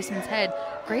second baseman's head.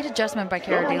 Great adjustment by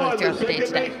Kara Daly throughout the day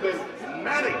today.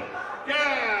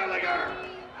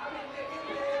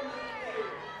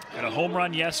 Had a home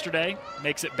run yesterday,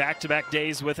 makes it back-to-back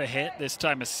days with a hit, this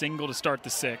time a single to start the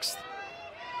 6th.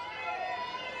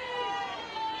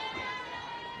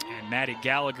 And Maddie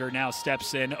Gallagher now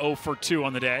steps in 0 for 2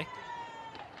 on the day.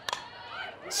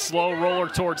 Slow roller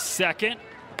towards second.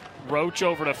 Roach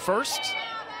over to first.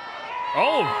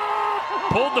 Oh,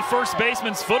 pulled the first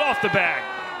baseman's foot off the bag.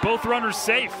 Both runners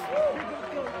safe.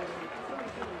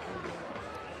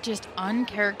 Just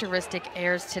uncharacteristic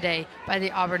errors today by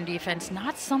the Auburn defense.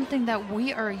 Not something that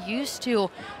we are used to.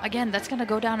 Again, that's going to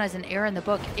go down as an error in the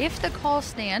book. If the call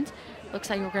stands, looks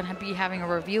like we're going to be having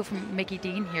a review from Mickey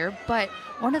Dean here. But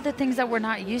one of the things that we're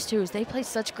not used to is they play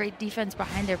such great defense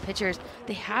behind their pitchers.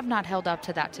 They have not held up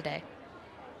to that today.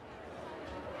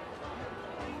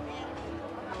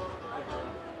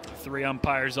 Three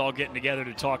umpires all getting together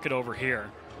to talk it over here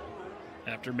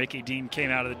after Mickey Dean came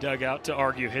out of the dugout to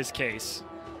argue his case.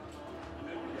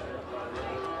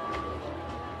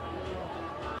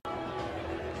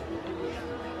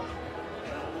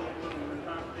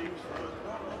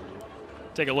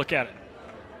 Take a look at it.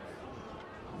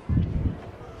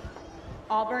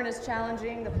 Auburn is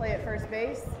challenging the play at first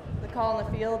base. The call on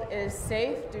the field is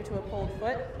safe due to a pulled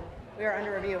foot. We are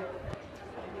under review.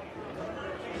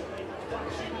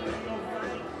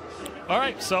 All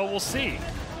right, so we'll see.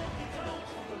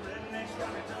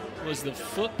 Was the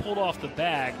foot pulled off the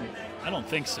bag? I don't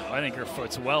think so. I think her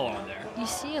foot's well on there. You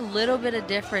see a little bit of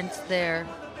difference there.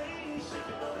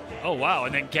 Oh, wow,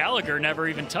 and then Gallagher never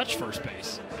even touched first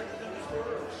base.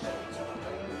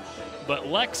 But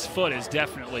Lex's foot is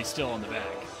definitely still on the bag.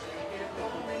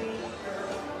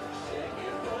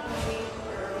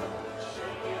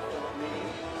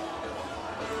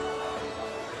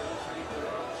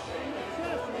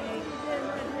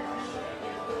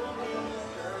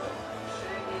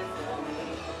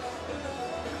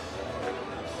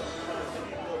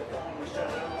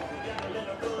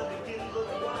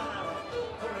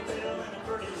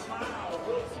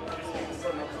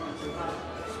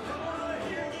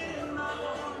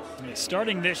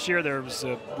 Starting this year, there was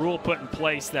a rule put in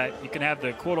place that you can have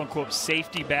the quote-unquote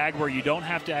safety bag where you don't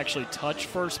have to actually touch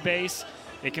first base.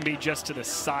 It can be just to the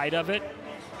side of it.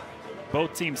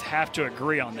 Both teams have to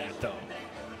agree on that, though.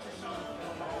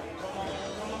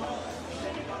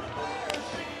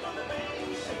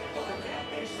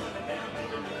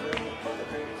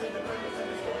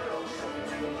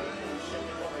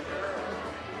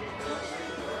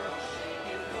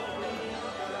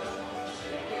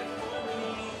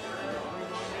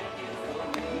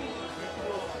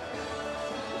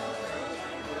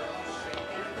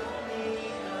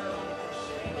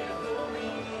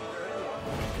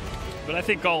 But I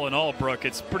think all in all, Brooke,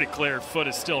 it's pretty clear foot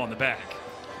is still on the bag.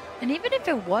 And even if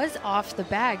it was off the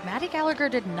bag, Maddie Gallagher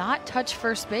did not touch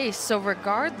first base. So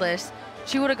regardless,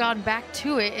 she would have gone back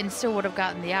to it and still would have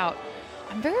gotten the out.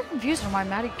 I'm very confused on why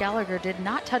Maddie Gallagher did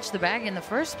not touch the bag in the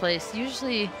first place.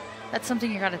 Usually that's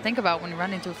something you got to think about when you're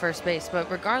running through first base.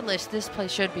 But regardless, this play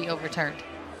should be overturned.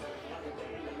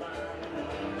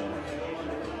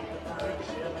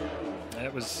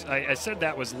 I said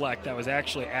that was Leck. That was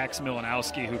actually Axe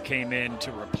Milanowski who came in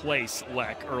to replace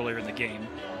Leck earlier in the game.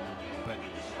 But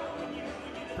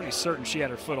pretty certain she had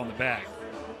her foot on the bag.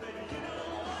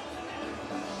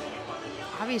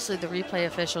 Obviously, the replay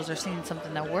officials are seeing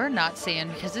something that we're not seeing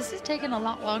because this is taking a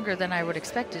lot longer than I would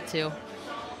expect it to.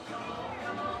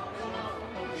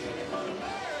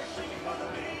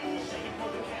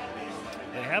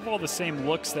 They have all the same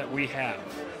looks that we have.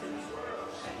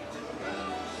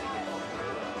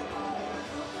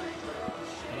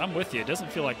 I'm with you. It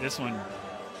doesn't feel like this one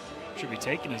should be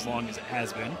taken as long as it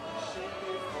has been.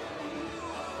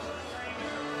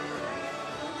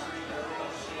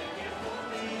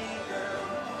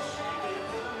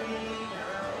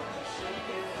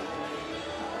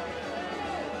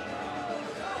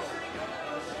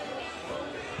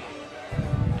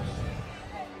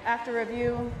 After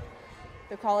review,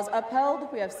 the call is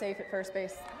upheld. We have safe at first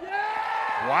base.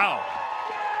 Wow.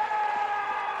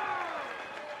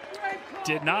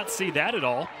 Did not see that at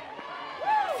all.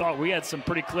 Thought we had some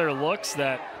pretty clear looks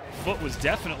that foot was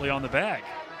definitely on the bag.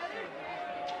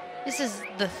 This is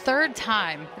the third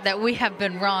time that we have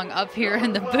been wrong up here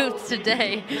in the booth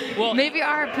today. Well, maybe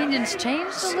our opinions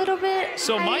changed a little bit.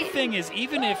 So my thing is,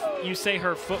 even if you say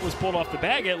her foot was pulled off the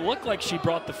bag, it looked like she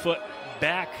brought the foot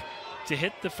back to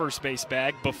hit the first base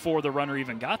bag before the runner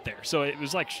even got there. So it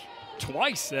was like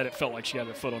twice that it felt like she had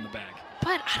her foot on the bag.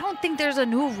 But I don't think there's a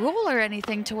new rule or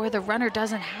anything to where the runner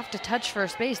doesn't have to touch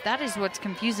first base. That is what's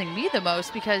confusing me the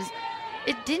most because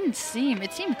it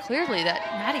seemed clearly that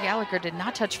Maddie Gallagher did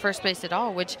not touch first base at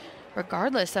all, which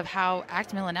regardless of how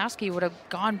Axe Milanowski would have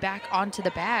gone back onto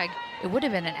the bag, it would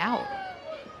have been an out.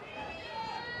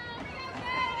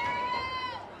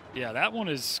 Yeah, that one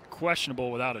is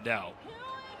questionable without a doubt,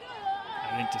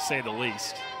 I think, to say the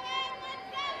least.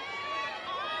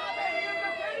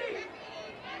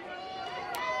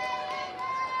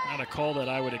 Not a call that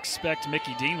I would expect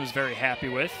Mickey Dean was very happy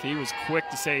with. He was quick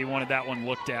to say he wanted that one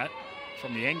looked at.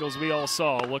 From the angles we all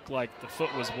saw, it looked like the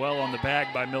foot was well on the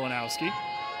bag by Milanowski.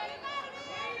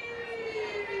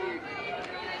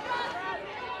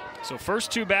 So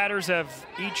first two batters have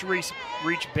each reached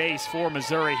base for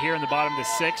Missouri here in the bottom of the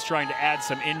sixth, trying to add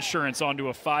some insurance onto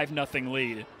a 5-0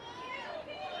 lead.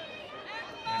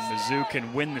 And Mizzou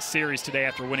can win the series today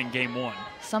after winning game one.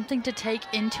 Something to take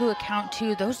into account,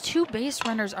 too. Those two base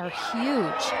runners are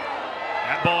huge.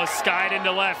 That ball is skied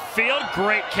into left field.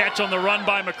 Great catch on the run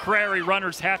by McCrary.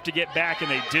 Runners have to get back, and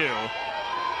they do.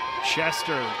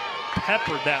 Chester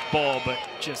peppered that ball, but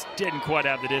just didn't quite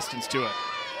have the distance to it.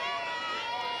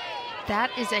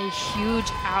 That is a huge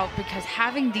out, because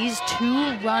having these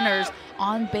two runners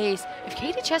on base, if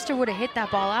Katie Chester would have hit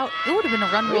that ball out, it would have been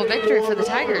a run rule victory for the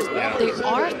Tigers. Yeah. They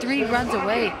are 3 runs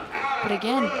away. But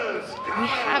again, we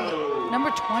have number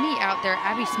 20 out there,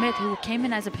 Abby Smith, who came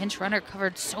in as a pinch runner,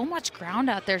 covered so much ground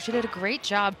out there. She did a great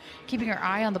job keeping her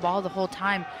eye on the ball the whole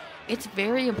time. It's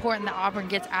very important that Auburn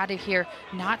gets out of here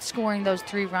not scoring those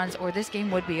 3 runs, or this game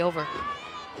would be over.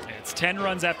 It's 10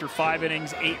 runs after 5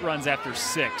 innings, 8 runs after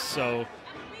 6. So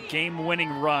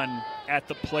game-winning run at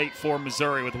the plate for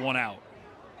Missouri with 1 out.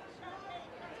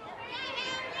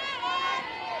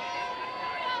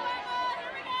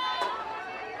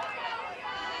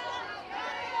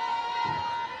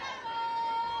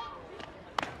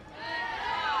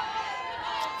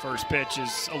 First pitch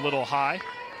is a little high.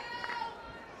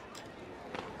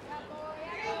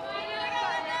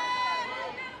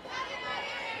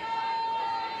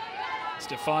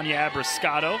 Stefania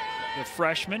Abriscato, the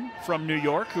freshman from New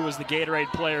York, who was the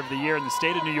Gatorade Player of the Year in the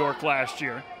state of New York last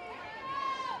year.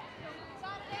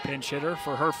 The pinch hitter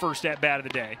for her first at-bat of the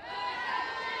day.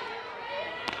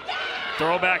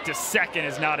 Throw back to second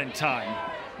is not in time.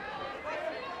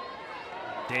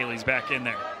 Daly's back in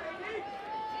there.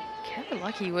 Kara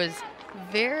Lucky was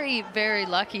very, very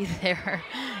lucky there.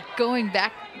 Going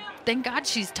back, thank God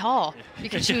she's tall,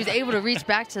 because she was able to reach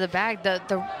back to the bag.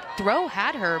 The throw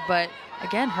had her, but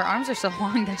again, her arms are so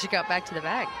long that she got back to the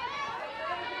bag.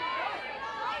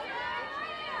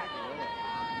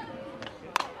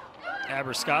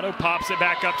 Abriscato pops it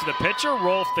back up to the pitcher.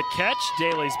 Rolf the catch.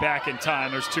 Daly's back in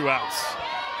time. There's 2 outs.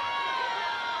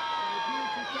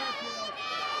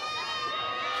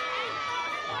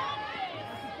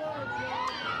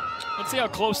 Let's see how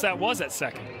close that was at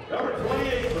second. Number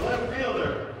 28, the left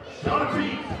fielder, Sean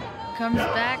Pete. Comes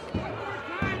back.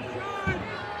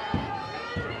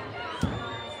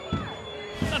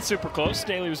 Not super close.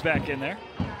 Daly was back in there.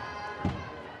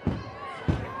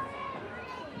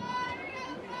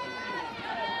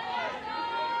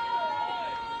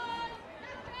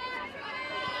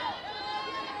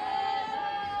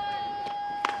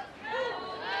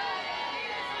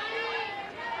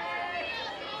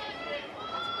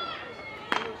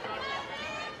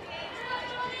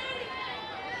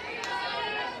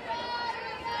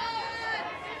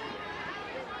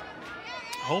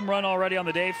 Home run already on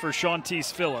the day for Shauntice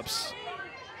Phillips.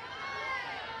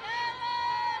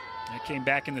 That came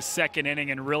back in the second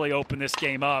inning and really opened this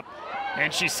game up.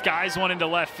 And she skies one into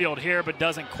left field here, but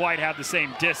doesn't quite have the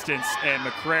same distance. And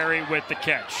McCrary with the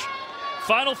catch.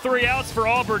 Final 3 outs for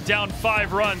Auburn, down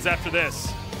 5 runs after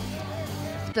this.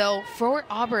 Though for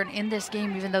Auburn in this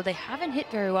game, even though they haven't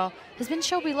hit very well, has been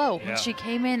Shelby Lowe. When she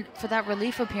came in for that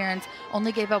relief appearance,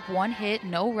 only gave up 1 hit,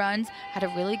 no runs, had a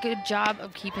really good job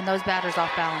of keeping those batters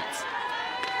off balance.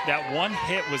 That 1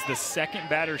 hit was the second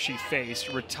batter she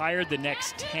faced, retired the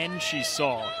next 10 she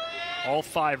saw. All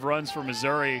 5 runs for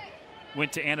Missouri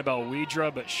went to Annabelle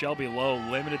Wedra, but Shelby Lowe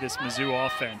limited this Mizzou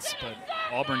offense. But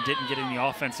Auburn didn't get any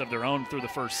offense of their own through the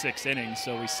first 6 innings,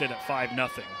 so we sit at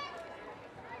 5-0.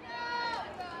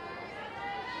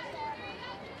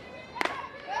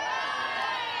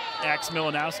 Axe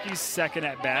Milanowski's second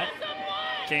at bat.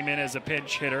 Came in as a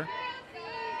pinch hitter.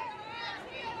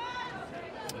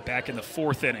 Back in the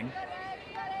 4th inning.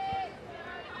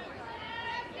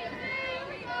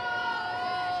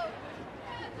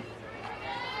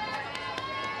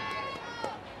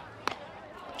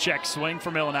 Check swing for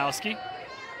Milanowski.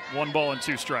 1 ball and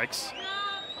 2 strikes.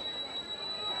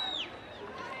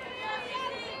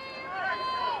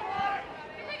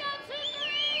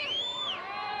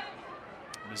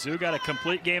 Mizzou got a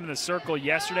complete game in the circle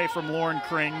yesterday from Lauren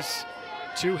Krings.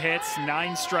 2 hits,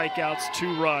 9 strikeouts,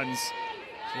 2 runs.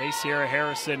 Today, Sierra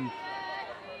Harrison,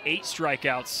 8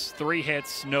 strikeouts, 3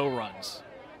 hits, no runs.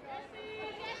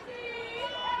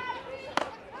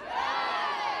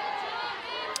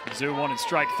 Mizzou wanted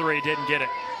strike 3, didn't get it.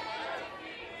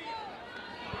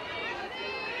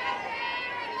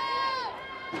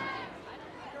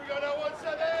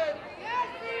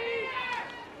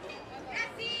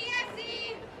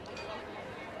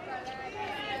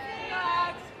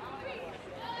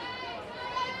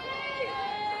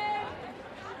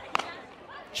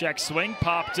 Check swing,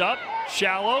 popped up,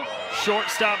 shallow.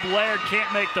 Shortstop Laird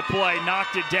can't make the play,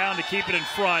 knocked it down to keep it in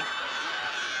front.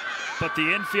 But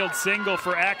the infield single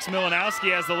for Axe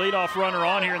Milanowski as the leadoff runner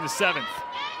on here in the 7th.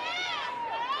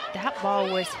 That ball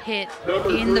was hit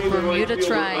in the Bermuda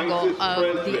Triangle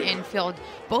of the infield.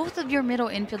 Both of your middle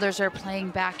infielders are playing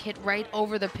back, hit right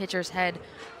over the pitcher's head.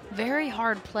 Very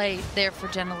hard play there for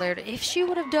Jenna Laird. If she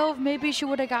would have dove, maybe she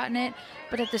would have gotten it.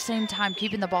 But at the same time,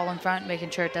 keeping the ball in front, making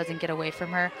sure it doesn't get away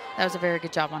from her. That was a very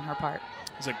good job on her part.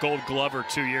 It was a Gold Glover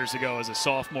 2 years ago as a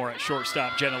sophomore at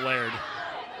shortstop, Jenna Laird.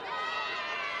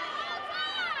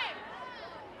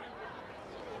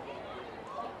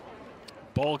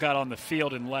 Ball got on the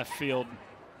field in left field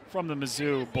from the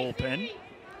Mizzou bullpen.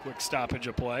 Quick stoppage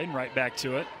of play and right back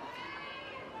to it.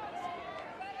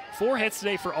 4 hits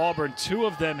today for Auburn. 2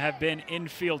 of them have been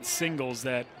infield singles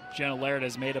that Jenna Laird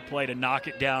has made a play to knock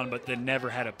it down, but then never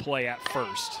had a play at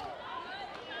first.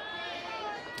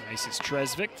 Nice is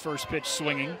Tresvik, first pitch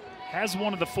swinging. Has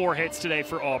one of the 4 hits today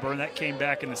for Auburn. That came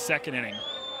back in the 2nd inning.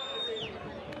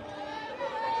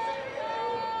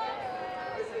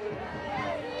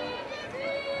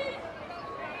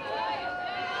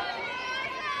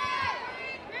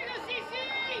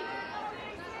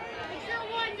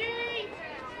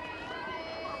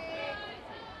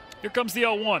 Here comes the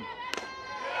 0-1.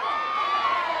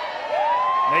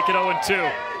 Make it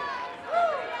 0-2.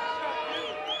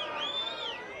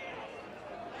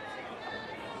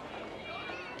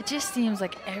 It just seems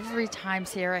like every time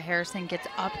Sierra Harrison gets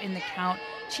up in the count,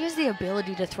 she has the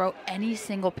ability to throw any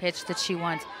single pitch that she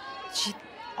wants.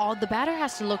 The batter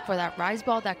has to look for that rise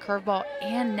ball, that curve ball,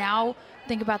 and now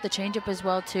think about the changeup as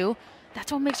well too.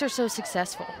 That's what makes her so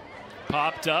successful.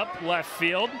 Popped up, left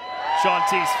field.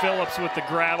 Shantice Phillips with the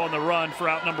grab on the run for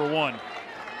out number 1.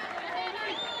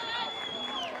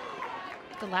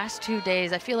 The last 2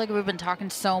 days, I feel like we've been talking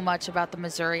so much about the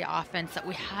Missouri offense that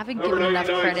we haven't given enough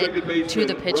credit to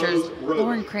the pitchers.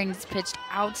 Lauren Krings pitched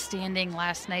outstanding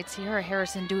last night. Sierra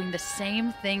Harrison doing the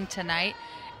same thing tonight.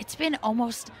 It's been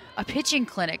almost a pitching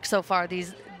clinic so far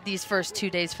these first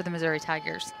 2 days for the Missouri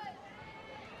Tigers.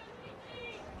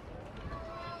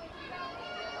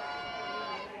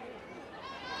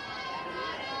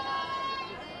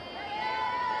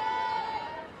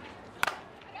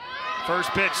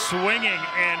 First pitch swinging,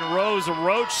 and Rose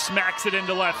Roach smacks it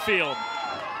into left field.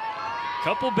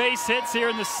 Couple base hits here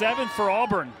in the 7th for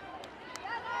Auburn.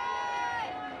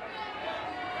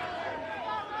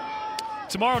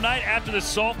 Tomorrow night, after the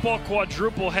softball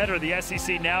quadruple header, the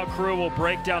SEC Now crew will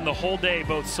break down the whole day,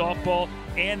 both softball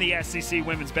and the SEC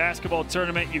women's basketball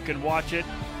tournament. You can watch it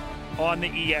on the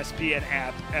ESPN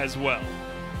app as well.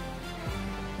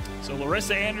 So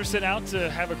Larissa Anderson out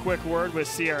to have a quick word with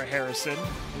Sierra Harrison,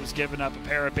 who's given up a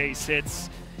pair of base hits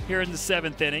here in the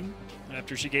 7th inning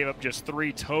after she gave up just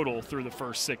 3 total through the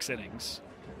first 6 innings.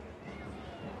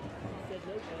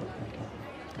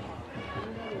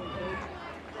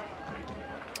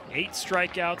 Eight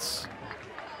strikeouts,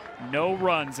 no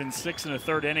runs in 6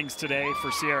 1/3 innings today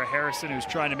for Sierra Harrison, who's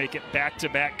trying to make it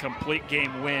back-to-back complete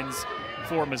game wins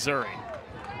for Missouri.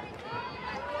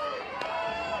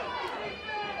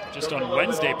 Just on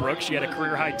Wednesday, Brooke, she had a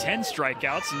career-high 10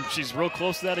 strikeouts, and she's real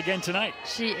close to that again tonight.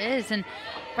 She is, and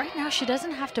right now she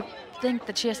doesn't have to think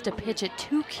that she has to pitch it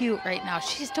too cute right now.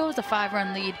 She still has a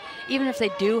 5-run lead. Even if they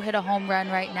do hit a home run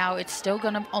right now, it's still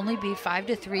going to only be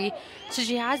 5-3. So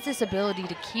she has this ability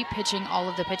to keep pitching all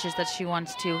of the pitches that she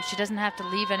wants to. She doesn't have to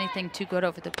leave anything too good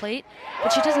over the plate,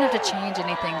 but she doesn't have to change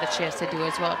anything that she has to do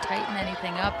as well, tighten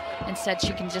anything up. Instead,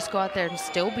 she can just go out there and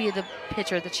still be the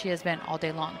pitcher that she has been all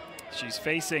day long. She's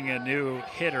facing a new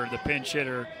hitter. The pinch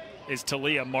hitter is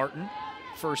Talia Martin.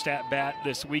 First at bat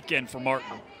this weekend for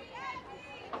Martin.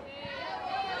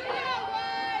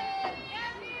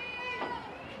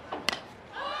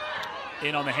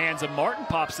 In on the hands of Martin,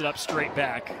 pops it up straight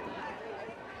back.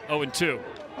 0-2.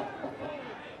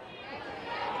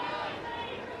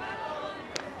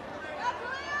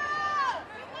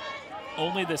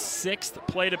 Only the 6th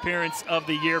plate appearance of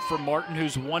the year for Martin,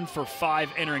 who's 1 for 5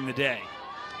 entering the day.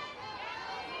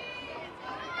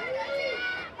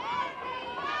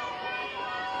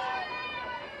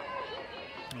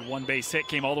 One base hit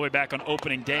came all the way back on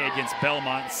opening day against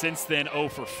Belmont. Since then, 0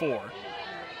 for 4.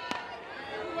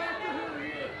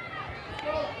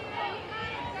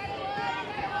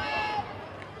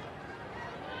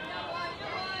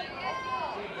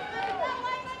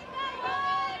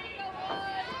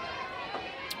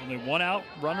 Only one out,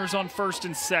 runners on first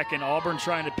and second. Auburn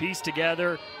trying to piece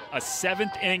together a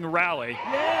 7th inning rally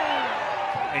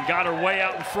and got her way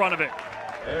out in front of it.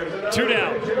 2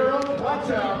 down,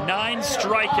 9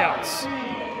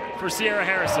 strikeouts for Sierra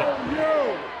Harrison.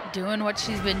 Doing what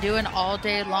she's been doing all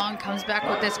day long, comes back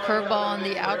with this curveball on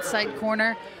the outside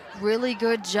corner. Really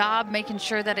good job making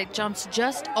sure that it jumps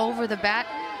just over the bat.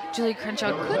 Julie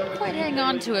Crenshaw couldn't quite hang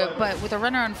on to it, but with a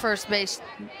runner on first base,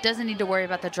 doesn't need to worry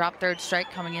about the drop third strike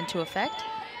coming into effect.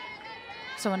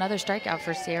 So another strikeout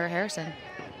for Sierra Harrison.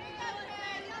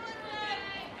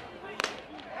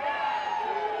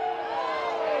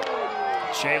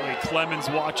 Shaylee Clemens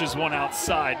watches one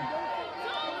outside.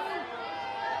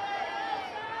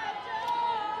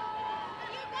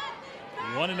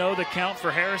 You want to know the count for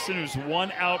Harrison, who's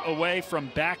 1 out away from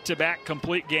back-to-back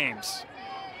complete games.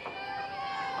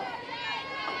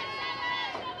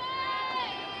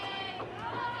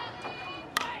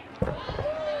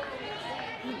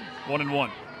 One and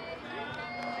one.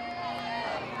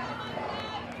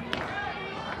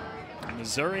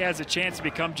 Missouri has a chance to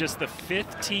become just the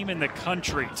 5th team in the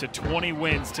country to 20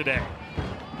 wins today.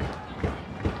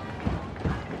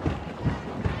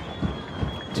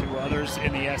 2 others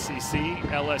in the SEC,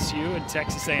 LSU and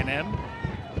Texas A&M.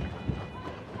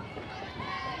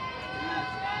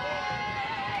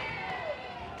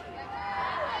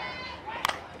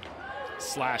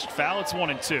 Slashed foul, it's 1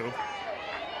 and 2.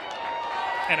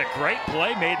 And a great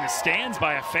play made in the stands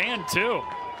by a fan, too.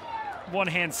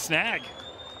 One-hand snag.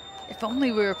 If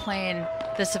only we were playing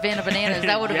the Savannah Bananas,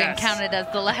 that would have Yes. been counted as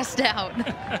the last out.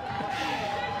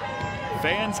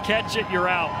 Fans catch it, you're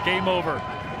out. Game over.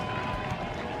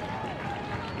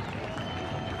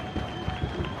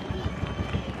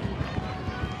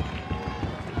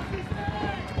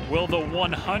 Will the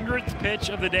 100th pitch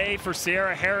of the day for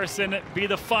Sierra Harrison be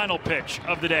the final pitch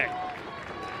of the day?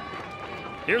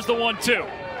 Here's the 1-2.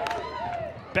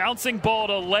 Bouncing ball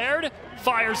to Laird,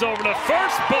 fires over to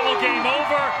first, ball game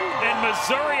over, and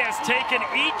Missouri has taken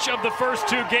each of the first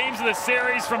 2 games of the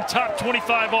series from top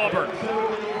 25 Auburn.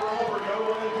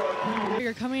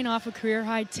 You're coming off a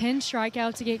career-high 10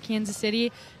 strikeouts against Kansas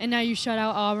City, and now you shut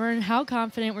out Auburn. How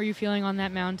confident were you feeling on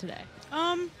that mound today?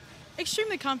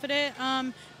 Extremely confident.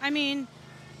 I mean,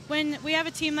 when we have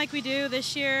a team like we do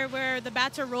this year where the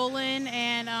bats are rolling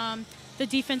and the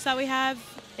defense that we have,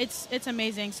 it's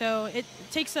amazing. So it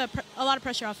takes a lot of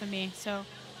pressure off of me. So,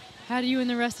 how do you and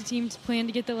the rest of the team plan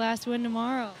to get the last win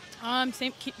tomorrow?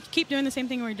 Keep doing the same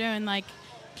thing we're doing. Like,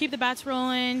 keep the bats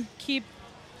rolling, keep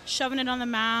shoving it on the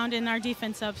mound, and our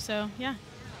defense up. So yeah.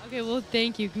 Okay, well,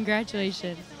 thank you.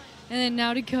 Congratulations. And then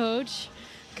now to Coach.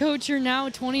 Coach, you're now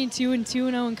 22 and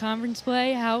 2-0 in conference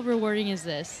play. How rewarding is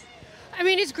this? I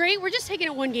mean, it's great. We're just taking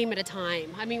it one game at a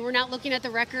time. I mean, we're not looking at the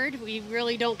record. We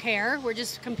really don't care. We're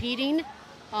just competing.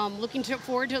 Looking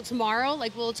forward to tomorrow.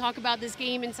 Like, we'll talk about this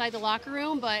game inside the locker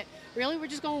room, but really we're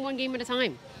just going one game at a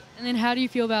time. And then how do you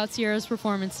feel about Sierra's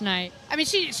performance tonight? I mean,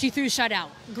 she threw shutout.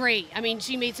 Great. I mean,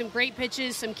 she made some great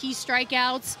pitches, some key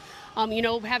strikeouts. You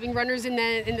know, having runners in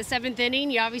the 7th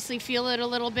inning, you obviously feel it a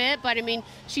little bit, but I mean,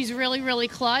 she's really, really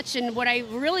clutch. And what I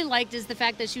really liked is the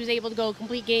fact that she was able to go a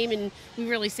complete game, and we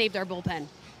really saved our bullpen.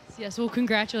 Yes, well,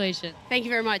 congratulations. Thank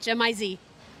you very much. MIZ.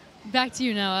 Back to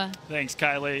you, Noah. Thanks,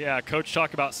 Kylie. Yeah, Coach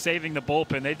talked about saving the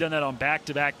bullpen. They've done that on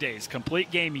back-to-back days.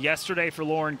 Complete game yesterday for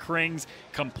Lauren Krings.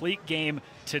 Complete game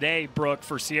today, Brooke,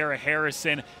 for Sierra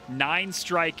Harrison. 9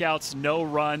 strikeouts, no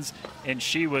runs, and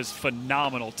she was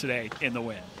phenomenal today in the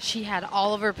win. She had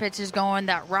all of her pitches going.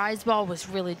 That rise ball was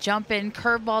really jumping.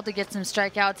 Curveball to get some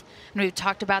strikeouts. And we've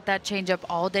talked about that changeup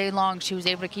all day long. She was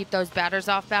able to keep those batters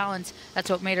off balance.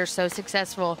 That's what made her so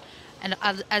successful. And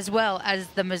as well as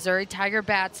the Missouri Tiger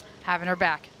bats having her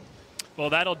back.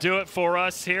 Well, that'll do it for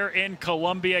us here in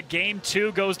Columbia. Game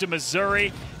 2 goes to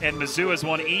Missouri, and Mizzou has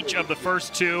won each of the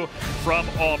first 2 from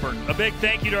Auburn. A big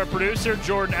thank you to our producer,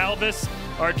 Jordan Alvis,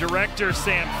 our director,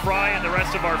 Sam Fry, and the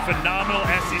rest of our phenomenal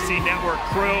SEC Network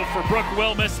crew. For Brooke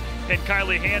Wilmus and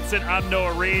Kylie Hansen, I'm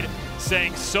Noah Reed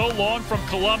saying so long from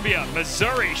Columbia.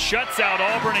 Missouri shuts out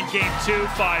Auburn in Game 2,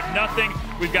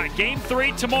 5-0. We've got Game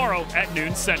 3 tomorrow at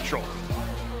noon Central.